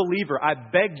non-believer, I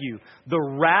beg you, the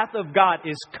wrath of God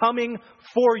is coming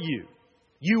for you.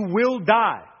 You will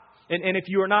die. And if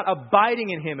you are not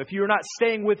abiding in Him, if you are not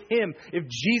staying with Him, if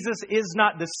Jesus is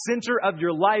not the center of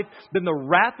your life, then the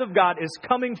wrath of God is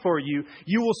coming for you.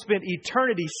 You will spend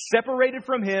eternity separated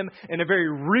from Him in a very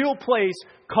real place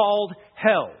called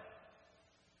hell.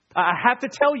 I have to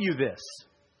tell you this.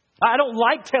 I don't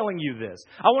like telling you this.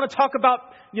 I want to talk about,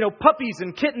 puppies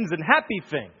and kittens and happy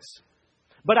things.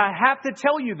 But I have to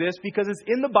tell you this because it's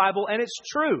in the Bible and it's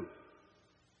true.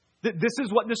 This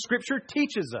is what the Scripture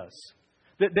teaches us.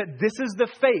 That this is the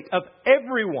fate of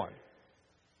everyone.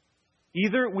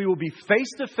 Either we will be face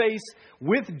to face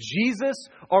with Jesus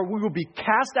or we will be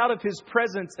cast out of His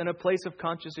presence in a place of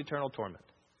conscious eternal torment.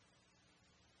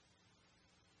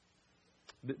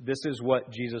 This is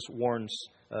what Jesus warns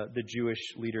the Jewish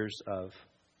leaders of.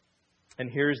 And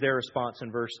here's their response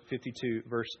in verse 52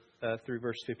 through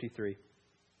verse 53.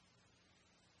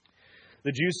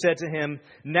 The Jews said to Him,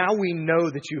 now we know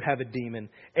that you have a demon.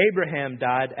 Abraham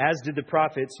died, as did the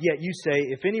prophets, yet you say,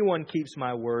 if anyone keeps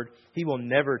my word, he will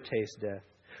never taste death.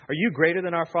 Are you greater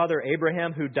than our father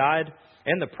Abraham, who died,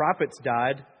 and the prophets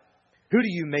died? Who do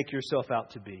you make yourself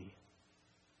out to be?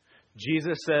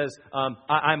 Jesus says,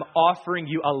 I'm offering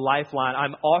you a lifeline.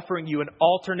 I'm offering you an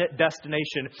alternate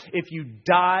destination. If you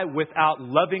die without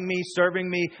loving me, serving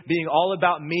me, being all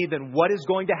about me, then what is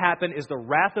going to happen is the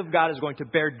wrath of God is going to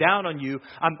bear down on you.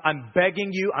 I'm begging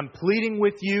you. I'm pleading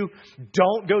with you.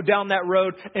 Don't go down that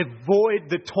road. Avoid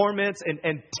the torments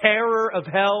and terror of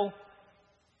hell.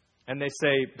 And they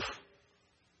say,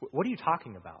 what are you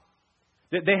talking about?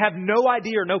 They have no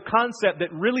idea or no concept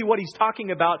that really what He's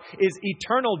talking about is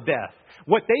eternal death.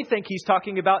 What they think He's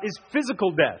talking about is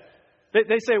physical death.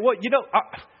 They say, well,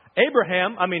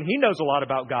 Abraham, he knows a lot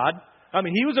about God.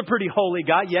 He was a pretty holy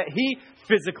guy, yet he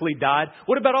physically died.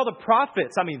 What about all the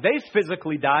prophets? They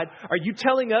physically died. Are you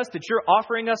telling us that you're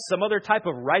offering us some other type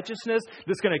of righteousness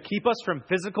that's going to keep us from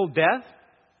physical death?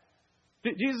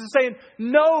 Jesus is saying,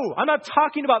 no, I'm not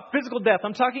talking about physical death.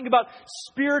 I'm talking about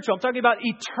spiritual. I'm talking about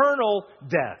eternal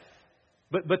death.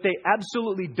 But they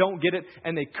absolutely don't get it,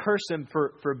 and they curse Him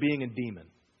for being a demon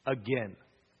again.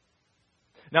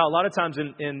 Now, a lot of times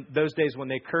in those days when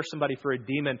they cursed somebody for a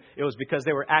demon, it was because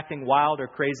they were acting wild or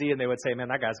crazy, and they would say, man,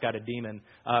 that guy's got a demon.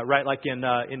 Right, like in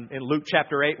Luke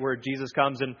chapter 8, where Jesus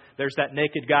comes and there's that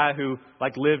naked guy who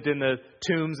lived in the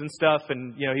tombs and stuff,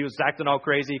 and he was acting all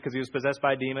crazy because he was possessed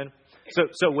by a demon.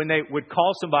 So when they would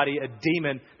call somebody a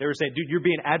demon, they were saying, dude, you're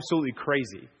being absolutely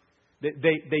crazy.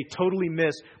 They totally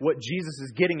miss what Jesus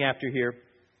is getting after here.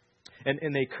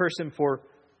 And they curse Him for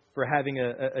having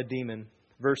a demon.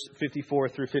 Verse 54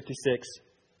 through 56.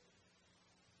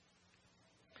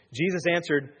 Jesus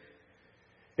answered,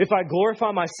 if I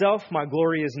glorify myself, my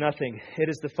glory is nothing. It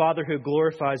is the Father who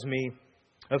glorifies me,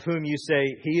 of whom you say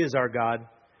He is our God.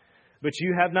 But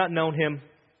you have not known Him.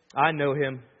 I know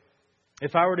him.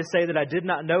 If I were to say that I did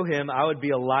not know him, I would be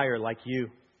a liar like you.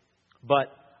 But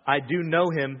I do know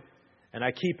him, and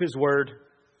I keep his word.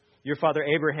 Your father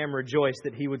Abraham rejoiced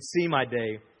that he would see my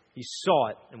day. He saw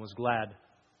it and was glad.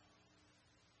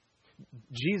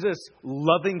 Jesus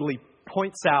lovingly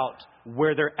points out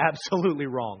where they're absolutely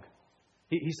wrong.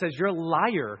 He says, you're a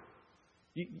liar.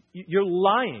 You're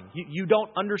lying. You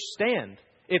don't understand.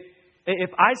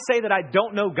 If I say that I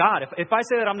don't know God, if I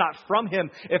say that I'm not from Him,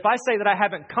 if I say that I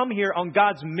haven't come here on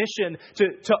God's mission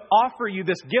to offer you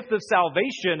this gift of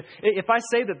salvation, if I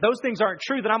say that those things aren't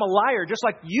true, then I'm a liar just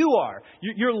like you are.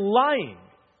 You're lying.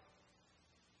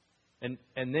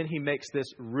 And then he makes this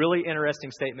really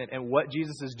interesting statement. And what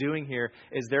Jesus is doing here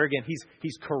is there again,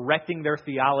 he's correcting their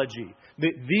theology.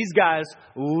 These guys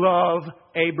love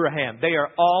Abraham. They are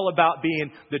all about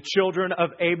being the children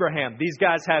of Abraham. These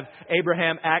guys have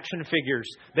Abraham action figures.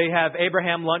 They have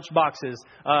Abraham lunch boxes.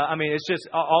 It's just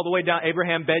all the way down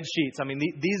Abraham bed sheets.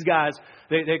 These guys,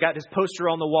 they got this poster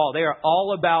on the wall. They are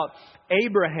all about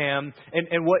Abraham.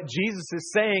 And what Jesus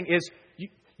is saying is,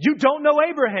 you don't know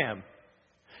Abraham.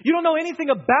 You don't know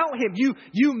anything about him.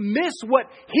 You miss what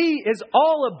he is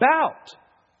all about.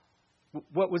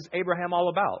 What was Abraham all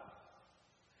about?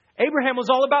 Abraham was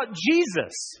all about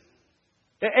Jesus.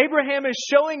 Abraham is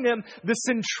showing them the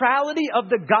centrality of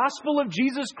the gospel of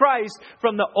Jesus Christ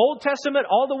from the Old Testament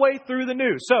all the way through the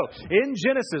New. So in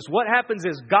Genesis, what happens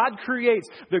is God creates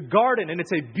the garden, and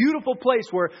it's a beautiful place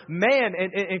where man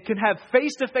and can have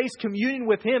face-to-face communion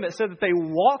with Him. It said that they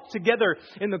walked together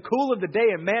in the cool of the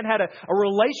day, and man had a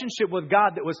relationship with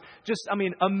God that was just,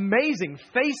 amazing.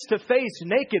 Face-to-face,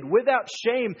 naked, without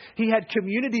shame. He had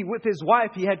community with his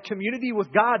wife. He had community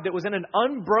with God that was in an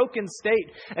unbroken state.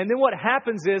 And then what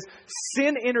happens is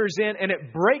sin enters in and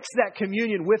it breaks that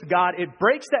communion with God. It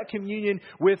breaks that communion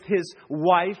with his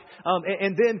wife.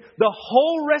 And then the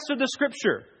whole rest of the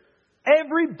Scripture,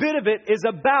 every bit of it is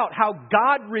about how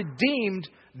God redeemed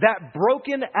that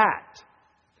broken act.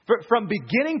 From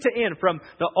beginning to end, from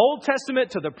the Old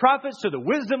Testament to the prophets, to the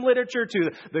wisdom literature, to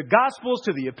the Gospels,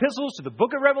 to the epistles, to the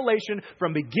book of Revelation,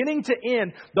 from beginning to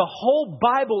end, the whole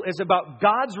Bible is about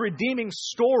God's redeeming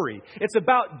story. It's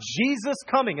about Jesus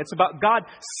coming. It's about God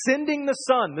sending the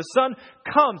Son. The Son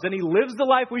comes and He lives the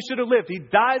life we should have lived. He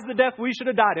dies the death we should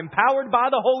have died, empowered by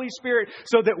the Holy Spirit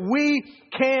so that we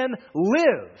can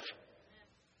live.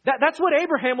 That's what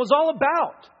Abraham was all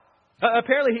about.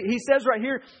 Apparently, he says right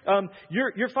here,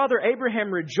 your father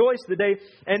Abraham rejoiced the day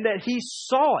and that he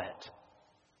saw it.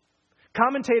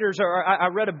 Commentators I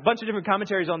read a bunch of different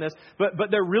commentaries on this,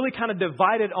 but they're really kind of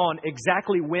divided on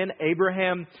exactly when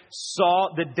Abraham saw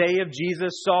the day of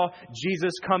Jesus, saw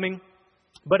Jesus coming.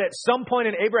 But at some point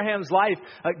in Abraham's life,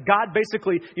 God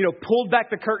basically, pulled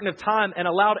back the curtain of time and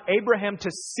allowed Abraham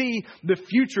to see the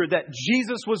future, that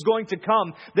Jesus was going to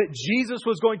come, that Jesus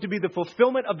was going to be the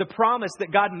fulfillment of the promise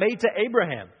that God made to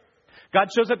Abraham. God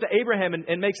shows up to Abraham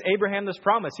and makes Abraham this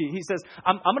promise. He says,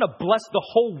 I'm going to bless the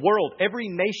whole world. Every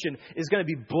nation is going to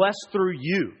be blessed through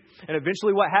you. And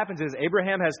eventually what happens is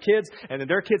Abraham has kids, and then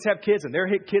their kids have kids, and their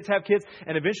kids have kids.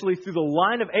 And eventually through the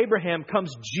line of Abraham comes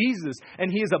Jesus,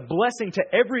 and He is a blessing to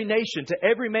every nation, to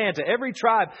every man, to every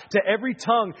tribe, to every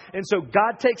tongue. And so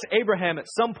God takes Abraham at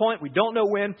some point, we don't know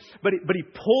when, but He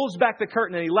pulls back the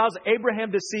curtain and He allows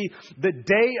Abraham to see the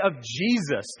day of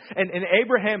Jesus. And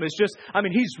Abraham is just,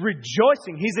 he's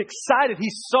rejoicing. He's excited.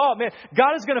 He saw, man,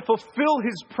 God is going to fulfill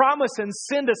His promise and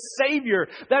send a Savior.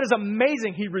 That is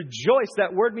amazing. He rejoiced.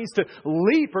 That word means to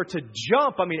leap or to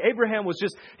jump. Abraham was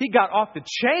he got off the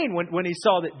chain when he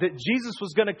saw that Jesus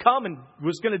was going to come and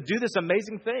was going to do this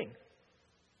amazing thing.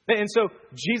 And so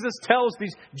Jesus tells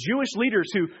these Jewish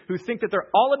leaders who think that they're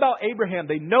all about Abraham.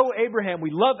 They know Abraham.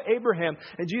 We love Abraham.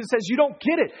 And Jesus says, you don't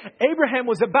get it. Abraham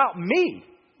was about me.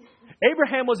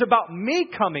 Abraham was about me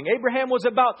coming. Abraham was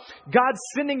about God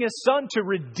sending His Son to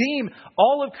redeem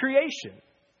all of creation.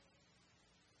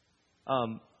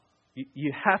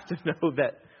 You have to know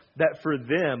that for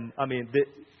them,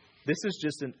 this is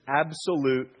just an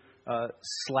absolute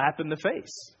slap in the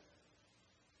face.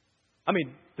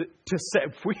 To say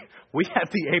we have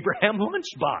the Abraham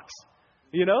lunchbox,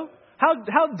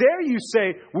 how dare you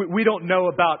say we don't know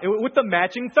about it with the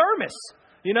matching thermos,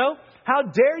 How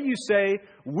dare you say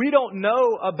we don't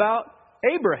know about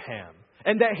Abraham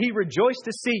and that he rejoiced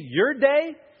to see your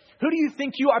day? Who do you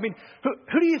think you are?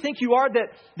 Who do you think you are that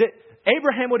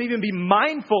Abraham would even be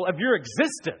mindful of your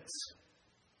existence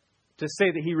to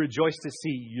say that he rejoiced to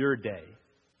see your day?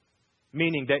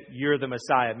 Meaning that you're the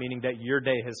Messiah, meaning that your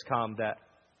day has come.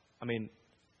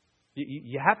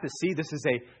 You have to see this is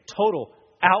a total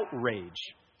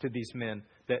outrage to these men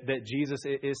that Jesus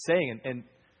is saying. And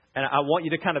And I want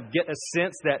you to kind of get a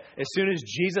sense that as soon as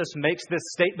Jesus makes this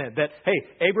statement that,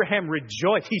 hey, Abraham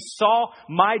rejoiced. He saw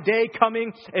my day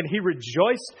coming and he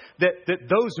rejoiced that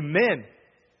those men,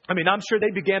 I mean, I'm sure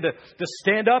they began to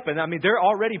stand up, and I mean, they're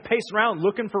already pacing around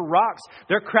looking for rocks.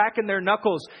 They're cracking their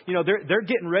knuckles. You know, they're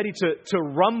getting ready to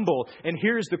rumble. And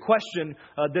here's the question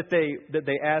that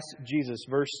they asked Jesus,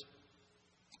 verse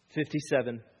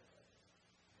 57.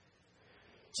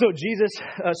 So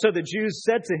the Jews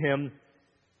said to him,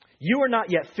 "You are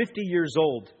not yet 50 years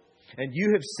old, and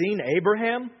you have seen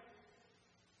Abraham?"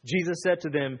 Jesus said to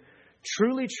them,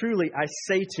 "Truly, truly, I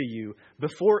say to you,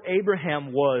 before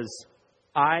Abraham was,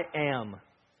 I am."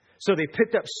 So they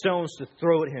picked up stones to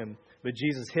throw at him, but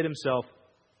Jesus hid himself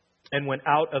and went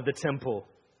out of the temple.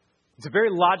 It's a very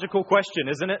logical question,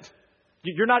 isn't it?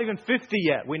 You're not even 50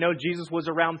 yet. We know Jesus was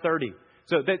around 30.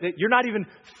 So you're not even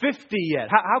 50 yet.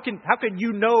 How can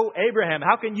you know Abraham?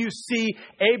 How can you see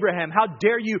Abraham? How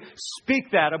dare you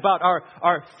speak that about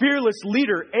our fearless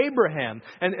leader, Abraham?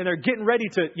 And they're getting ready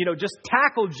to, just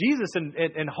tackle Jesus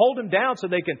and hold him down so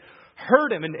they can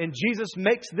hurt him. And Jesus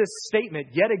makes this statement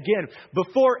yet again.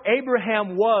 Before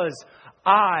Abraham was,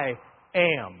 I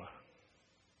am.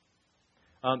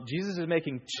 Jesus is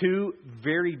making two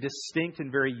very distinct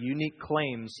and very unique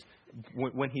claims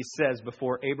when he says,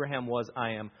 before Abraham was, I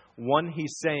am. One,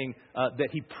 he's saying that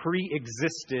he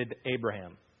pre-existed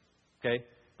Abraham. Okay?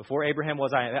 Before Abraham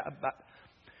was, I am.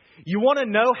 You want to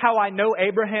know how I know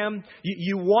Abraham?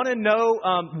 You want to know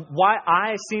why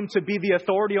I seem to be the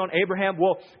authority on Abraham?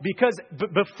 Well, because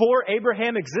before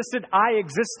Abraham existed, I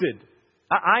existed.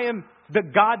 I am the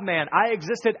God-man. I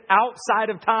existed outside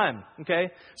of time.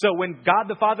 Okay? So when God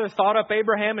the Father thought up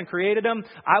Abraham and created him,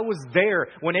 I was there.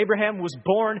 When Abraham was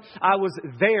born, I was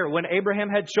there. When Abraham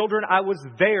had children, I was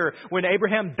there. When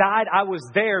Abraham died, I was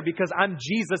there because I'm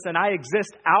Jesus and I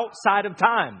exist outside of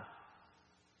time.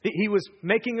 He was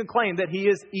making a claim that he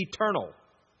is eternal.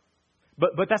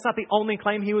 But that's not the only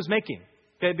claim he was making.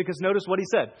 Okay? Because notice what he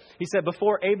said. He said,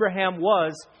 before Abraham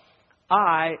was,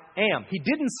 I am. He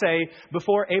didn't say,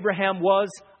 before Abraham was,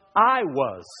 I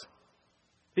was.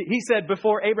 He said,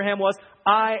 before Abraham was,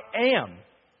 I am.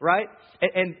 Right?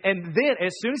 And then,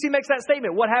 as soon as he makes that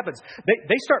statement, what happens?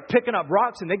 They start picking up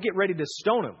rocks and they get ready to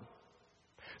stone him.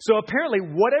 So apparently,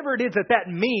 whatever it is that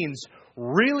means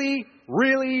really,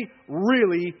 really,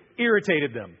 really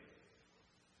irritated them.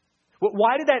 Well,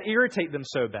 why did that irritate them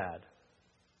so bad?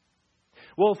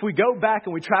 Well, if we go back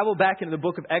and we travel back into the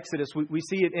book of Exodus, we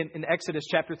see it in Exodus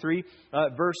chapter 3,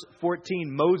 verse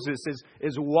 14. Moses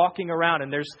is walking around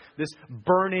and there's this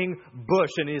burning bush.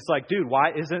 And he's like, dude,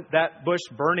 why isn't that bush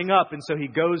burning up? And so he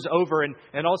goes over and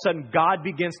all of a sudden God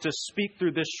begins to speak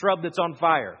through this shrub that's on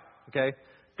fire. Okay?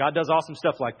 God does awesome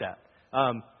stuff like that.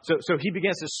 So he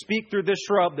begins to speak through this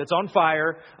shrub that's on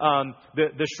fire.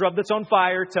 The shrub that's on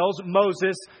fire tells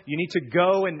Moses, you need to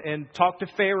go and talk to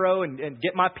Pharaoh and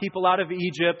get my people out of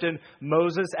Egypt. And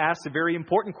Moses asks a very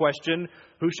important question.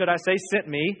 Who should I say sent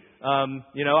me?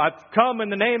 I've come in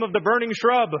the name of the burning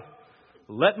shrub.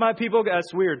 Let my people go.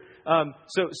 That's weird.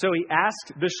 So he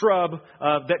asked the shrub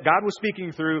that God was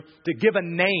speaking through to give a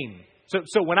name.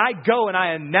 So when I go and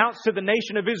I announce to the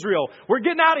nation of Israel, we're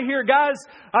getting out of here, guys.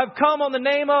 I've come on the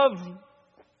name of...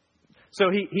 So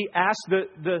he asked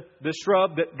the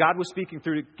shrub that God was speaking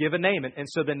through to give a name. And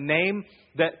so the name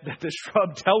that the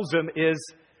shrub tells him is,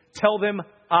 tell them,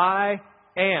 I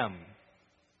am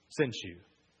sent you.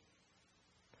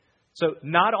 So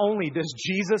not only does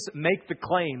Jesus make the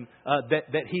claim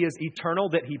that he is eternal,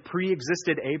 that he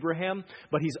pre-existed Abraham,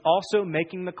 but he's also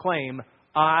making the claim,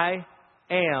 I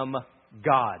am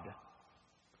God.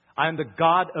 I am the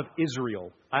God of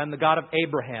Israel. I am the God of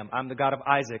Abraham. I am the God of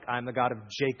Isaac. I am the God of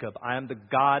Jacob. I am the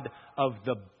God of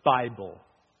the Bible.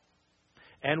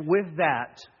 And with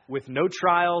that, with no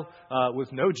trial,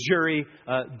 with no jury,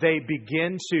 they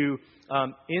begin to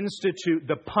institute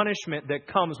the punishment that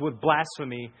comes with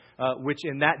blasphemy, which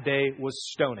in that day was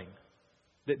stoning.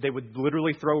 They would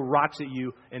literally throw rocks at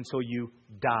you until you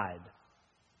died.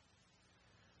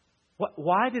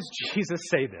 Why does Jesus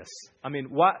say this? I mean,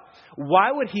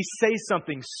 why would he say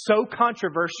something so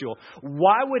controversial?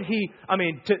 Why would he,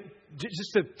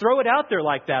 just to throw it out there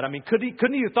like that? I mean,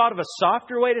 couldn't he have thought of a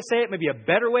softer way to say it, maybe a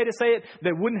better way to say it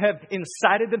that wouldn't have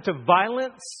incited them to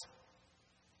violence?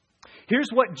 Here's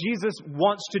what Jesus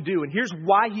wants to do, and here's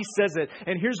why he says it,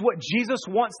 and here's what Jesus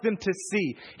wants them to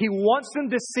see. He wants them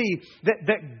to see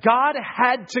that God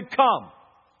had to come.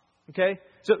 Okay?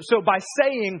 So by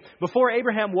saying, before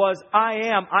Abraham was, I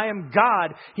am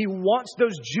God, he wants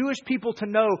those Jewish people to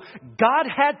know God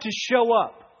had to show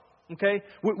up. Okay?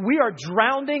 We are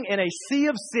drowning in a sea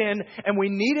of sin, and we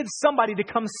needed somebody to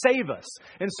come save us.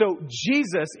 And so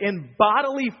Jesus, in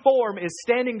bodily form, is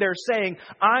standing there saying,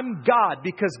 I'm God,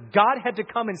 because God had to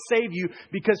come and save you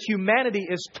because humanity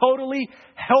is totally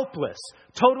helpless,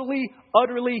 totally,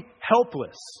 utterly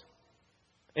helpless.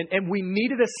 And we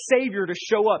needed a Savior to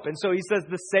show up. And so he says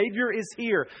the Savior is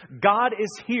here. God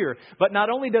is here. But not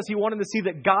only does he want them to see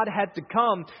that God had to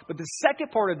come, but the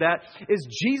second part of that is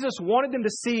Jesus wanted them to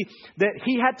see that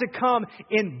he had to come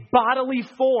in bodily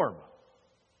form.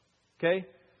 Okay?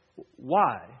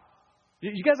 Why?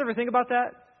 You guys ever think about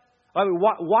that? I mean,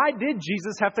 why did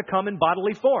Jesus have to come in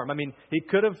bodily form? I mean, he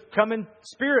could have come in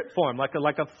spirit form, like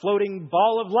a floating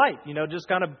ball of light, just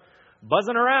kind of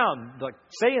buzzing around, like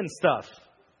saying stuff.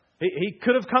 He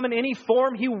could have come in any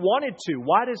form he wanted to.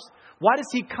 Why does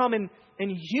he come in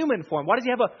human form? Why does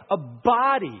he have a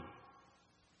body?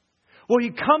 Well, he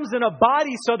comes in a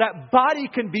body so that body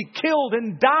can be killed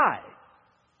and die.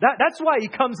 That's why he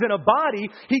comes in a body.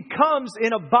 He comes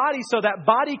in a body so that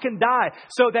body can die.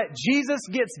 So that Jesus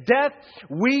gets death,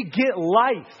 we get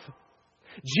life.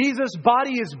 Jesus'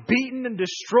 body is beaten and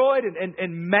destroyed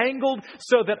and mangled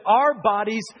so that our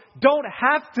bodies don't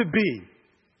have to be.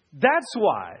 That's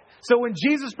why. So when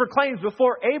Jesus proclaims,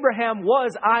 before Abraham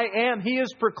was, I am, he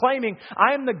is proclaiming,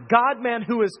 I am the God-man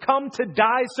who has come to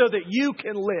die so that you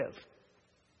can live.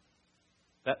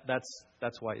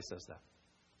 That's why he says that.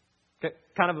 Okay,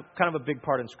 kind of a big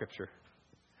part in Scripture.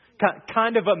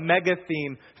 Kind of a mega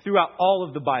theme throughout all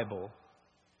of the Bible.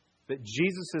 That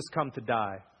Jesus has come to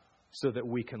die so that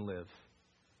we can live.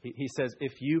 He says,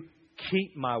 if you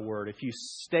keep my word, if you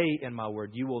stay in my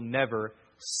word, you will never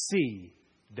see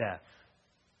death.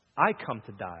 I come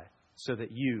to die so that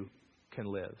you can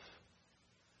live.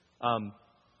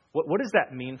 What does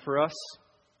that mean for us?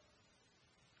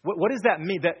 What does that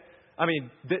mean? That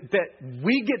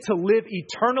we get to live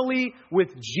eternally with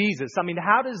Jesus. I mean,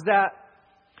 how does that...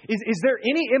 Is there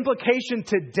any implication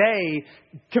today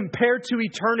compared to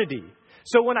eternity?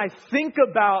 So when I think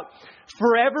about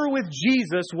forever with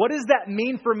Jesus, what does that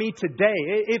mean for me today,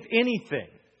 if anything?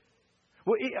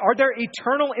 Are there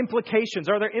eternal implications?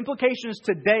 Are there implications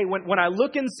today when I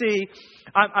look and see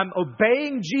I'm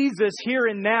obeying Jesus here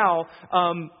and now,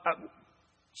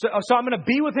 so I'm going to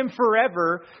be with him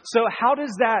forever. So how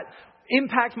does that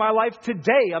impact my life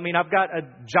today? I mean, I've got a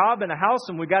job and a house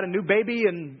and we've got a new baby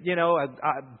and,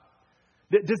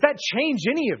 does that change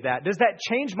any of that? Does that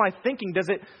change my thinking?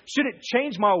 Should it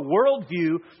change my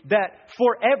worldview that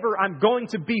forever I'm going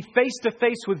to be face to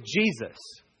face with Jesus?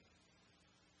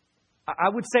 I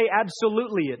would say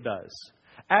absolutely it does.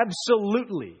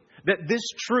 Absolutely. That this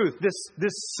truth,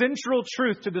 this central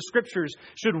truth to the Scriptures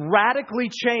should radically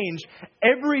change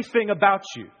everything about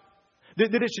you.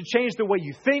 That it should change the way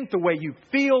you think, the way you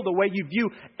feel, the way you view.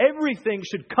 Everything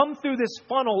should come through this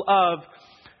funnel of,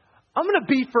 I'm going to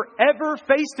be forever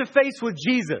face to face with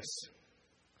Jesus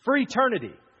for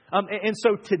eternity. And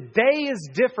so today is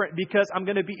different because I'm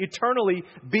going to be eternally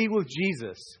be with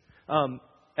Jesus.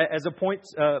 As a point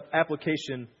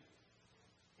application,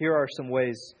 here are some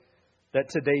ways that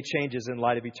today changes in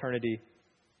light of eternity.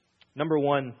 Number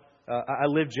one, I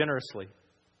live generously.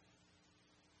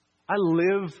 I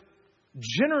live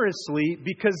generously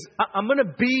because I'm going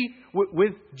to be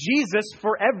with Jesus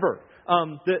forever.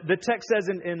 The text says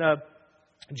in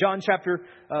John chapter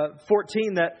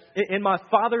 14 that in my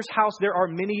Father's house there are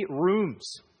many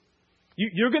rooms.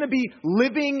 You're going to be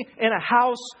living in a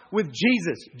house with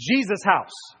Jesus' house,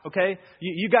 okay?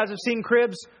 You guys have seen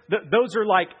cribs. Those are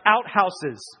like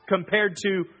outhouses compared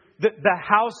to the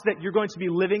house that you're going to be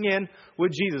living in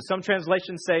with Jesus. Some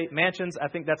translations say mansions. I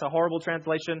think that's a horrible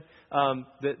translation.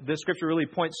 The Scripture really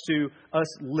points to us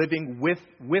living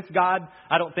with God.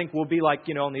 I don't think we'll be like,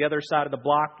 on the other side of the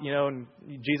block, and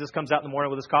Jesus comes out in the morning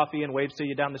with his coffee and waves to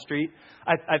you down the street.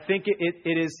 I think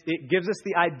it gives us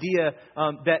the idea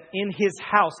that in his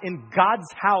house, in God's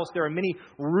house, there are many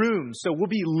rooms. So we'll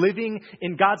be living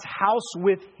in God's house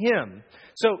with him.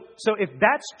 So if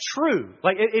that's true,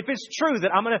 like if it's true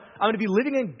that I'm going to be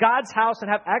living in God's house and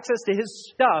have access to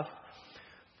his stuff,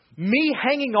 me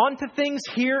hanging on to things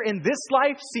here in this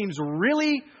life seems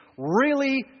really,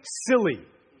 really silly.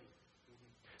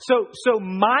 So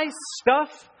my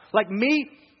stuff, like me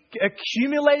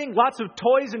accumulating lots of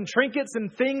toys and trinkets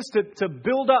and things to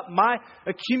build up my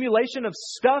accumulation of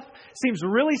stuff seems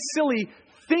really silly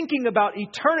thinking about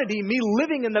eternity, me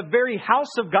living in the very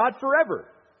house of God forever.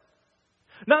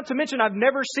 Not to mention, I've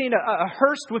never seen a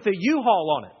hearse with a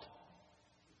U-Haul on it.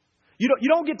 You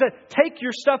don't get to take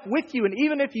your stuff with you. And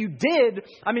even if you did,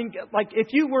 I mean, like if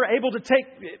you were able to take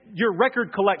your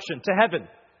record collection to heaven,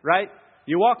 right?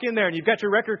 You walk in there and you've got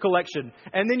your record collection,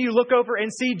 and then you look over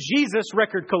and see Jesus'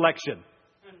 record collection.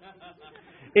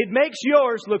 It makes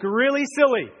yours look really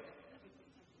silly.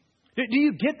 Do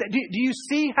you get that? Do you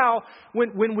see how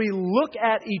when we look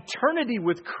at eternity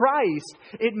with Christ,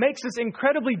 it makes us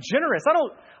incredibly generous?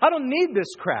 I don't need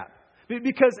this crap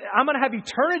because I'm going to have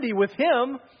eternity with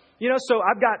Him. So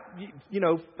I've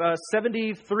got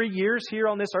 73 years here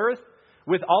on this earth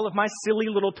with all of my silly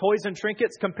little toys and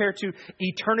trinkets compared to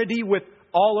eternity with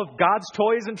all of God's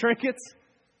toys and trinkets.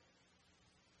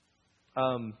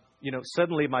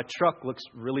 Suddenly my truck looks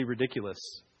really ridiculous.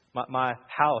 My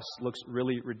house looks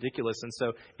really ridiculous. And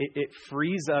so it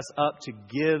frees us up to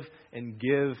give and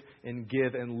give and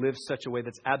give and live such a way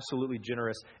that's absolutely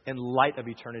generous in light of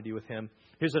eternity with Him.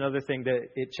 Here's another thing that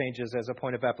it changes as a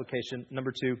point of application.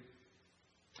 Number 2,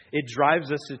 it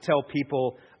drives us to tell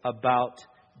people about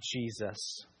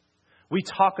Jesus. We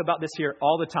talk about this here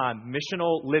all the time.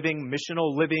 Missional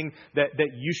living, that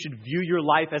you should view your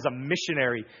life as a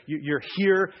missionary. You're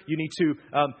here. You need to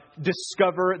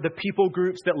discover the people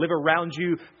groups that live around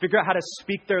you, figure out how to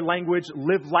speak their language,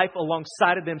 live life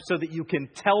alongside of them so that you can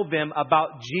tell them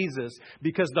about Jesus.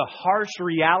 Because the harsh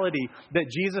reality that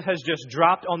Jesus has just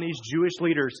dropped on these Jewish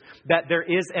leaders, that there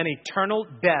is an eternal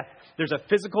death. There's a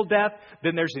physical death,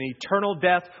 then there's an eternal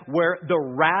death where the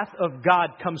wrath of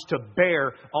God comes to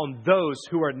bear on those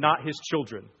who are not His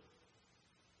children.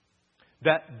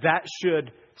 That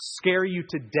should scare you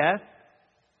to death.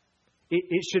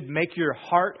 It should make your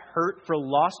heart hurt for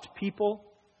lost people.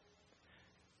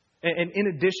 And in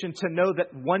addition, to know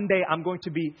that one day I'm going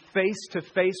to be face to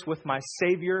face with my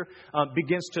Savior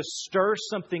begins to stir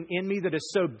something in me that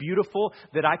is so beautiful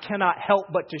that I cannot help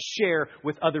but to share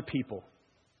with other people.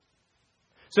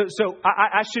 So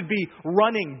I should be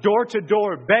running door to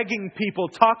door, begging people,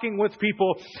 talking with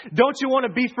people. Don't you want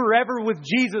to be forever with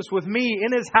Jesus, with me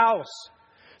in His house?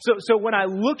 So when I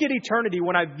look at eternity,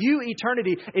 when I view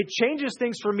eternity, it changes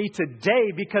things for me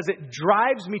today because it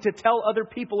drives me to tell other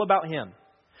people about Him.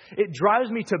 It drives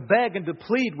me to beg and to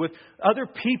plead with other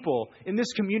people in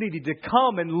this community to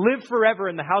come and live forever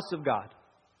in the house of God.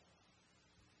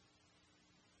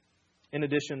 In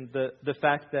addition, the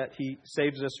fact that He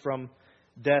saves us from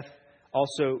death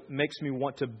also makes me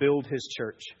want to build His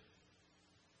church.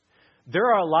 There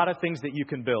are a lot of things that you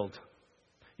can build.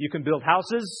 You can build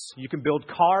houses, you can build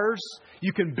cars,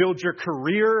 you can build your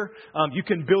career, you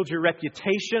can build your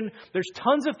reputation. There's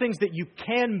tons of things that you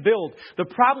can build. The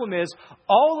problem is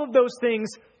all of those things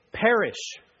perish.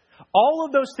 All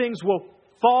of those things will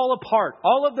fall apart.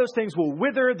 All of those things will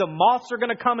wither. The moths are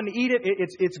going to come and eat it.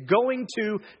 It's going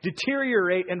to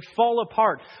deteriorate and fall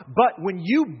apart. But when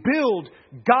you build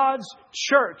God's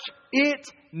church, it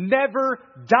never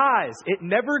dies. It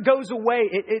never goes away.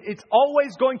 It's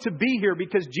always going to be here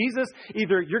because Jesus,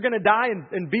 either you're going to die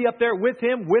and be up there with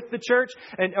Him, with the church,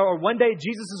 or one day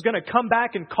Jesus is going to come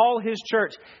back and call His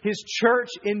church. His church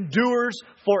endures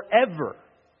forever.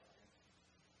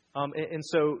 And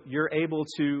so you're able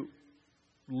to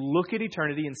look at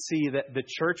eternity and see that the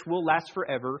church will last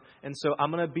forever. And so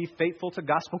I'm going to be faithful to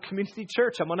Gospel Community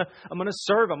Church. I'm going to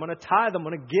serve. I'm going to tithe. I'm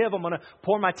going to give. I'm going to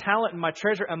pour my talent and my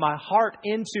treasure and my heart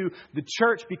into the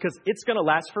church because it's going to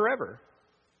last forever.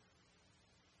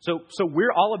 So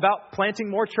we're all about planting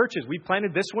more churches. We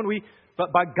planted this one.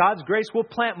 But by God's grace, we'll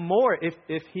plant more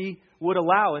if He would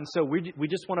allow. And so we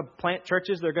just want to plant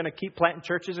churches. They're going to keep planting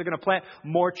churches. They're going to plant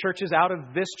more churches out of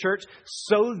this church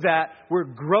so that we're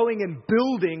growing and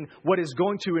building what is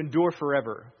going to endure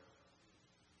forever.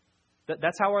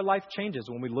 That's how our life changes.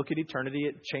 When we look at eternity,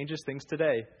 it changes things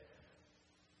today.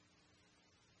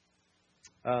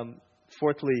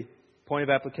 Fourthly, point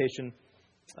of application.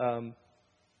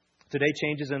 Today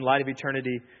changes in light of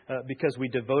eternity because we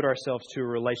devote ourselves to a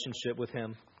relationship with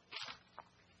Him.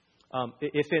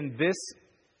 If in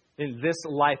this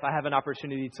life I have an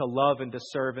opportunity to love and to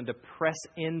serve and to press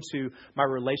into my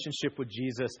relationship with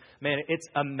Jesus, man, it's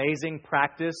amazing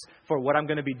practice for what I'm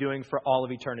going to be doing for all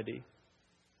of eternity.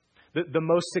 The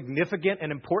most significant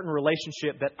and important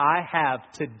relationship that I have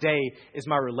today is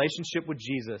my relationship with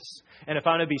Jesus. And if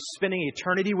I'm going to be spending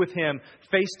eternity with Him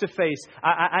face to face,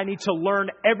 I need to learn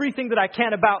everything that I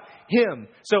can about Him.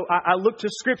 So I look to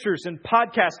scriptures and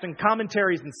podcasts and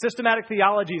commentaries and systematic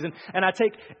theologies, and I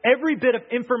take every bit of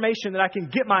information that I can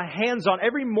get my hands on,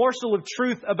 every morsel of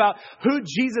truth about who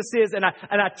Jesus is, and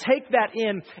I take that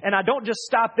in, and I don't just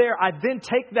stop there. I then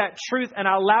take that truth and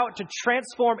I allow it to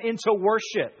transform into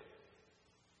worship.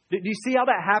 Do you see how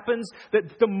that happens?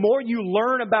 That the more you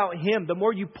learn about Him, the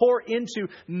more you pour into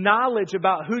knowledge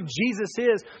about who Jesus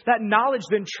is, that knowledge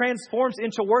then transforms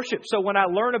into worship. So when I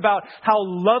learn about how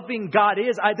loving God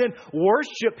is, I then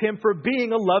worship Him for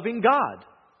being a loving God.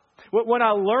 When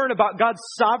I learn about God's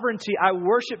sovereignty, I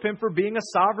worship Him for being a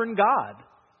sovereign God.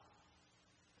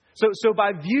 So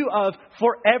by view of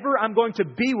forever I'm going to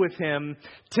be with Him,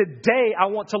 today I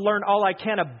want to learn all I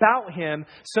can about Him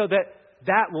so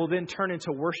that will then turn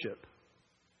into worship.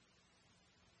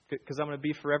 Because I'm going to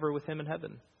be forever with Him in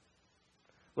heaven.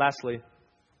 Lastly,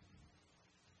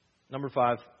 number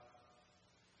 5.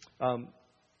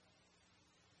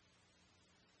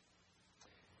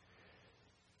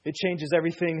 It changes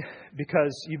everything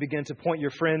because you begin to point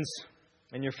your friends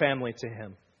and your family to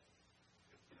Him.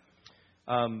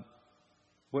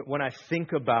 When I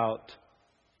think about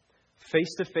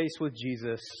face-to-face with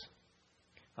Jesus,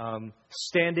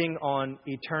 standing on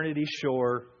eternity's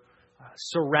shore,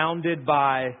 surrounded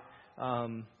by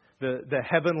the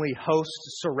heavenly host,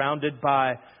 surrounded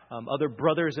by other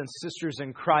brothers and sisters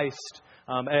in Christ,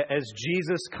 as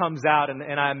Jesus comes out,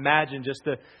 and I imagine just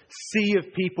the sea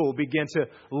of people begin to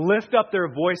lift up their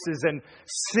voices and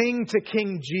sing to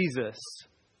King Jesus.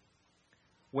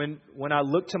 When I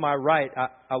look to my right,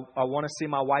 I want to see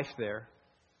my wife there.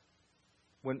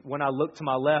 When I look to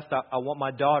my left, I want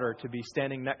my daughter to be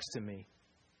standing next to me.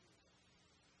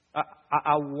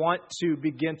 I want to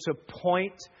begin to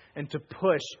point and to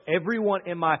push everyone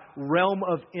in my realm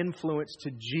of influence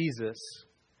to Jesus.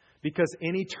 Because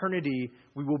in eternity,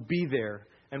 we will be there.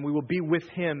 And we will be with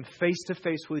Him face to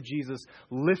face with Jesus,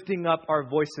 lifting up our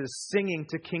voices, singing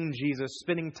to King Jesus,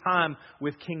 spending time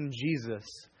with King Jesus.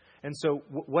 And so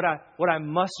what I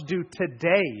must do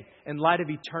today in light of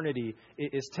eternity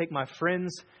is take my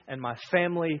friends and my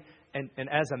family and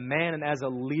as a man and as a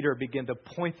leader begin to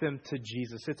point them to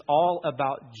Jesus. It's all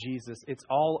about Jesus. It's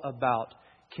all about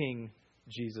King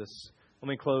Jesus. Let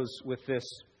me close with this.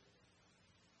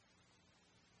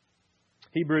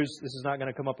 Hebrews, this is not going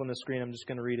to come up on the screen. I'm just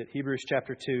going to read it. Hebrews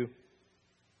chapter 2.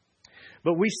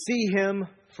 But we see Him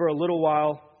for a little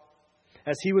while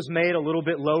as He was made a little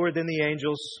bit lower than the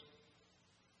angels.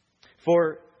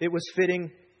 For it was fitting,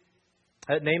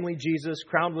 namely Jesus,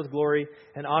 crowned with glory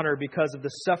and honor because of the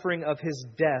suffering of His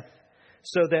death,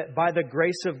 so that by the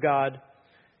grace of God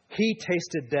He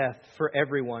tasted death for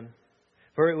everyone.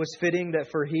 For it was fitting that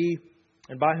for He,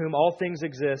 and by whom all things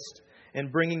exist,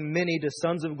 and bringing many to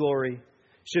sons of glory,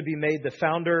 should be made the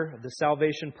founder of the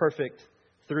salvation perfect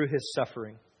through His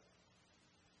suffering.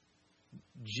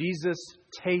 Jesus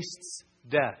tastes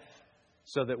death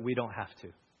so that we don't have to.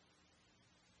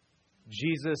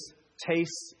 Jesus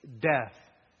tastes death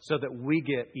so that we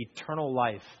get eternal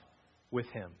life with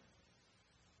Him.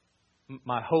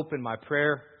 My hope and my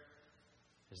prayer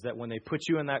is that when they put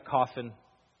you in that coffin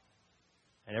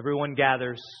and everyone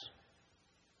gathers,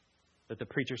 that the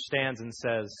preacher stands and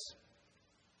says,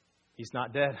 He's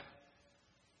not dead.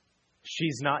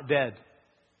 She's not dead.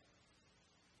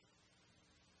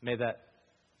 May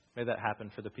that happen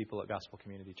for the people at Gospel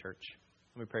Community Church.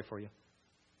 Let me pray for you.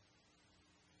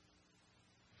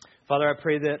 Father, I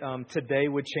pray that today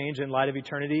would change in light of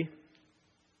eternity.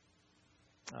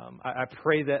 I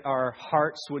pray that our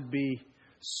hearts would be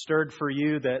stirred for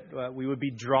You, that we would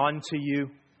be drawn to You,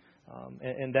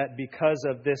 and that because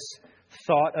of this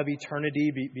thought of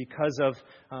eternity, because of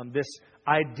this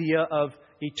idea of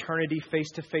eternity face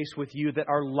to face with You, that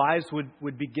our lives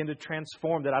would begin to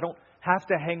transform, that I don't have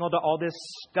to hang on to all this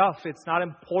stuff. It's not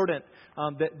important.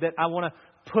 That I want to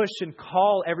push and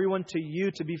call everyone to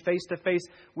You to be face to face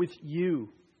with You.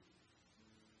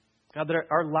 God, that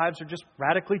our lives are just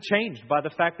radically changed by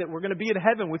the fact that we're going to be in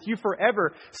heaven with You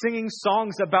forever, singing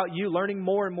songs about You, learning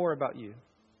more and more about You.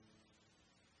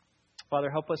 Father,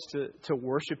 help us to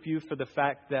worship You for the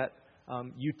fact that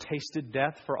You tasted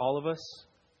death for all of us.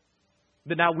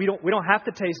 But now we don't have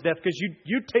to taste death because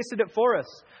you tasted it for us.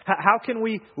 How can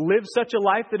we live such a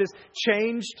life that is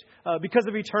changed because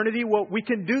of eternity? Well, we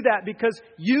can do that because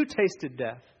You tasted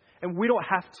death and we don't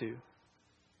have to.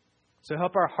 So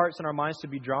help our hearts and our minds to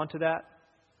be drawn to that.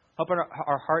 Help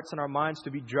our hearts and our minds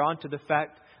to be drawn to the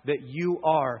fact that You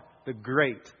are the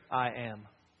great I am.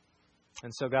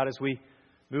 And so, God, as we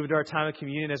move into our time of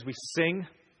communion, as we sing,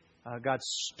 God,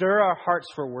 stir our hearts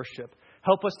for worship.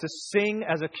 Help us to sing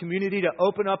as a community, to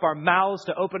open up our mouths,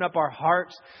 to open up our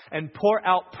hearts, and pour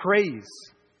out praise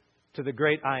to the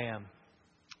great I am.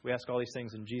 We ask all these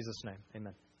things in Jesus' name.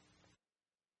 Amen.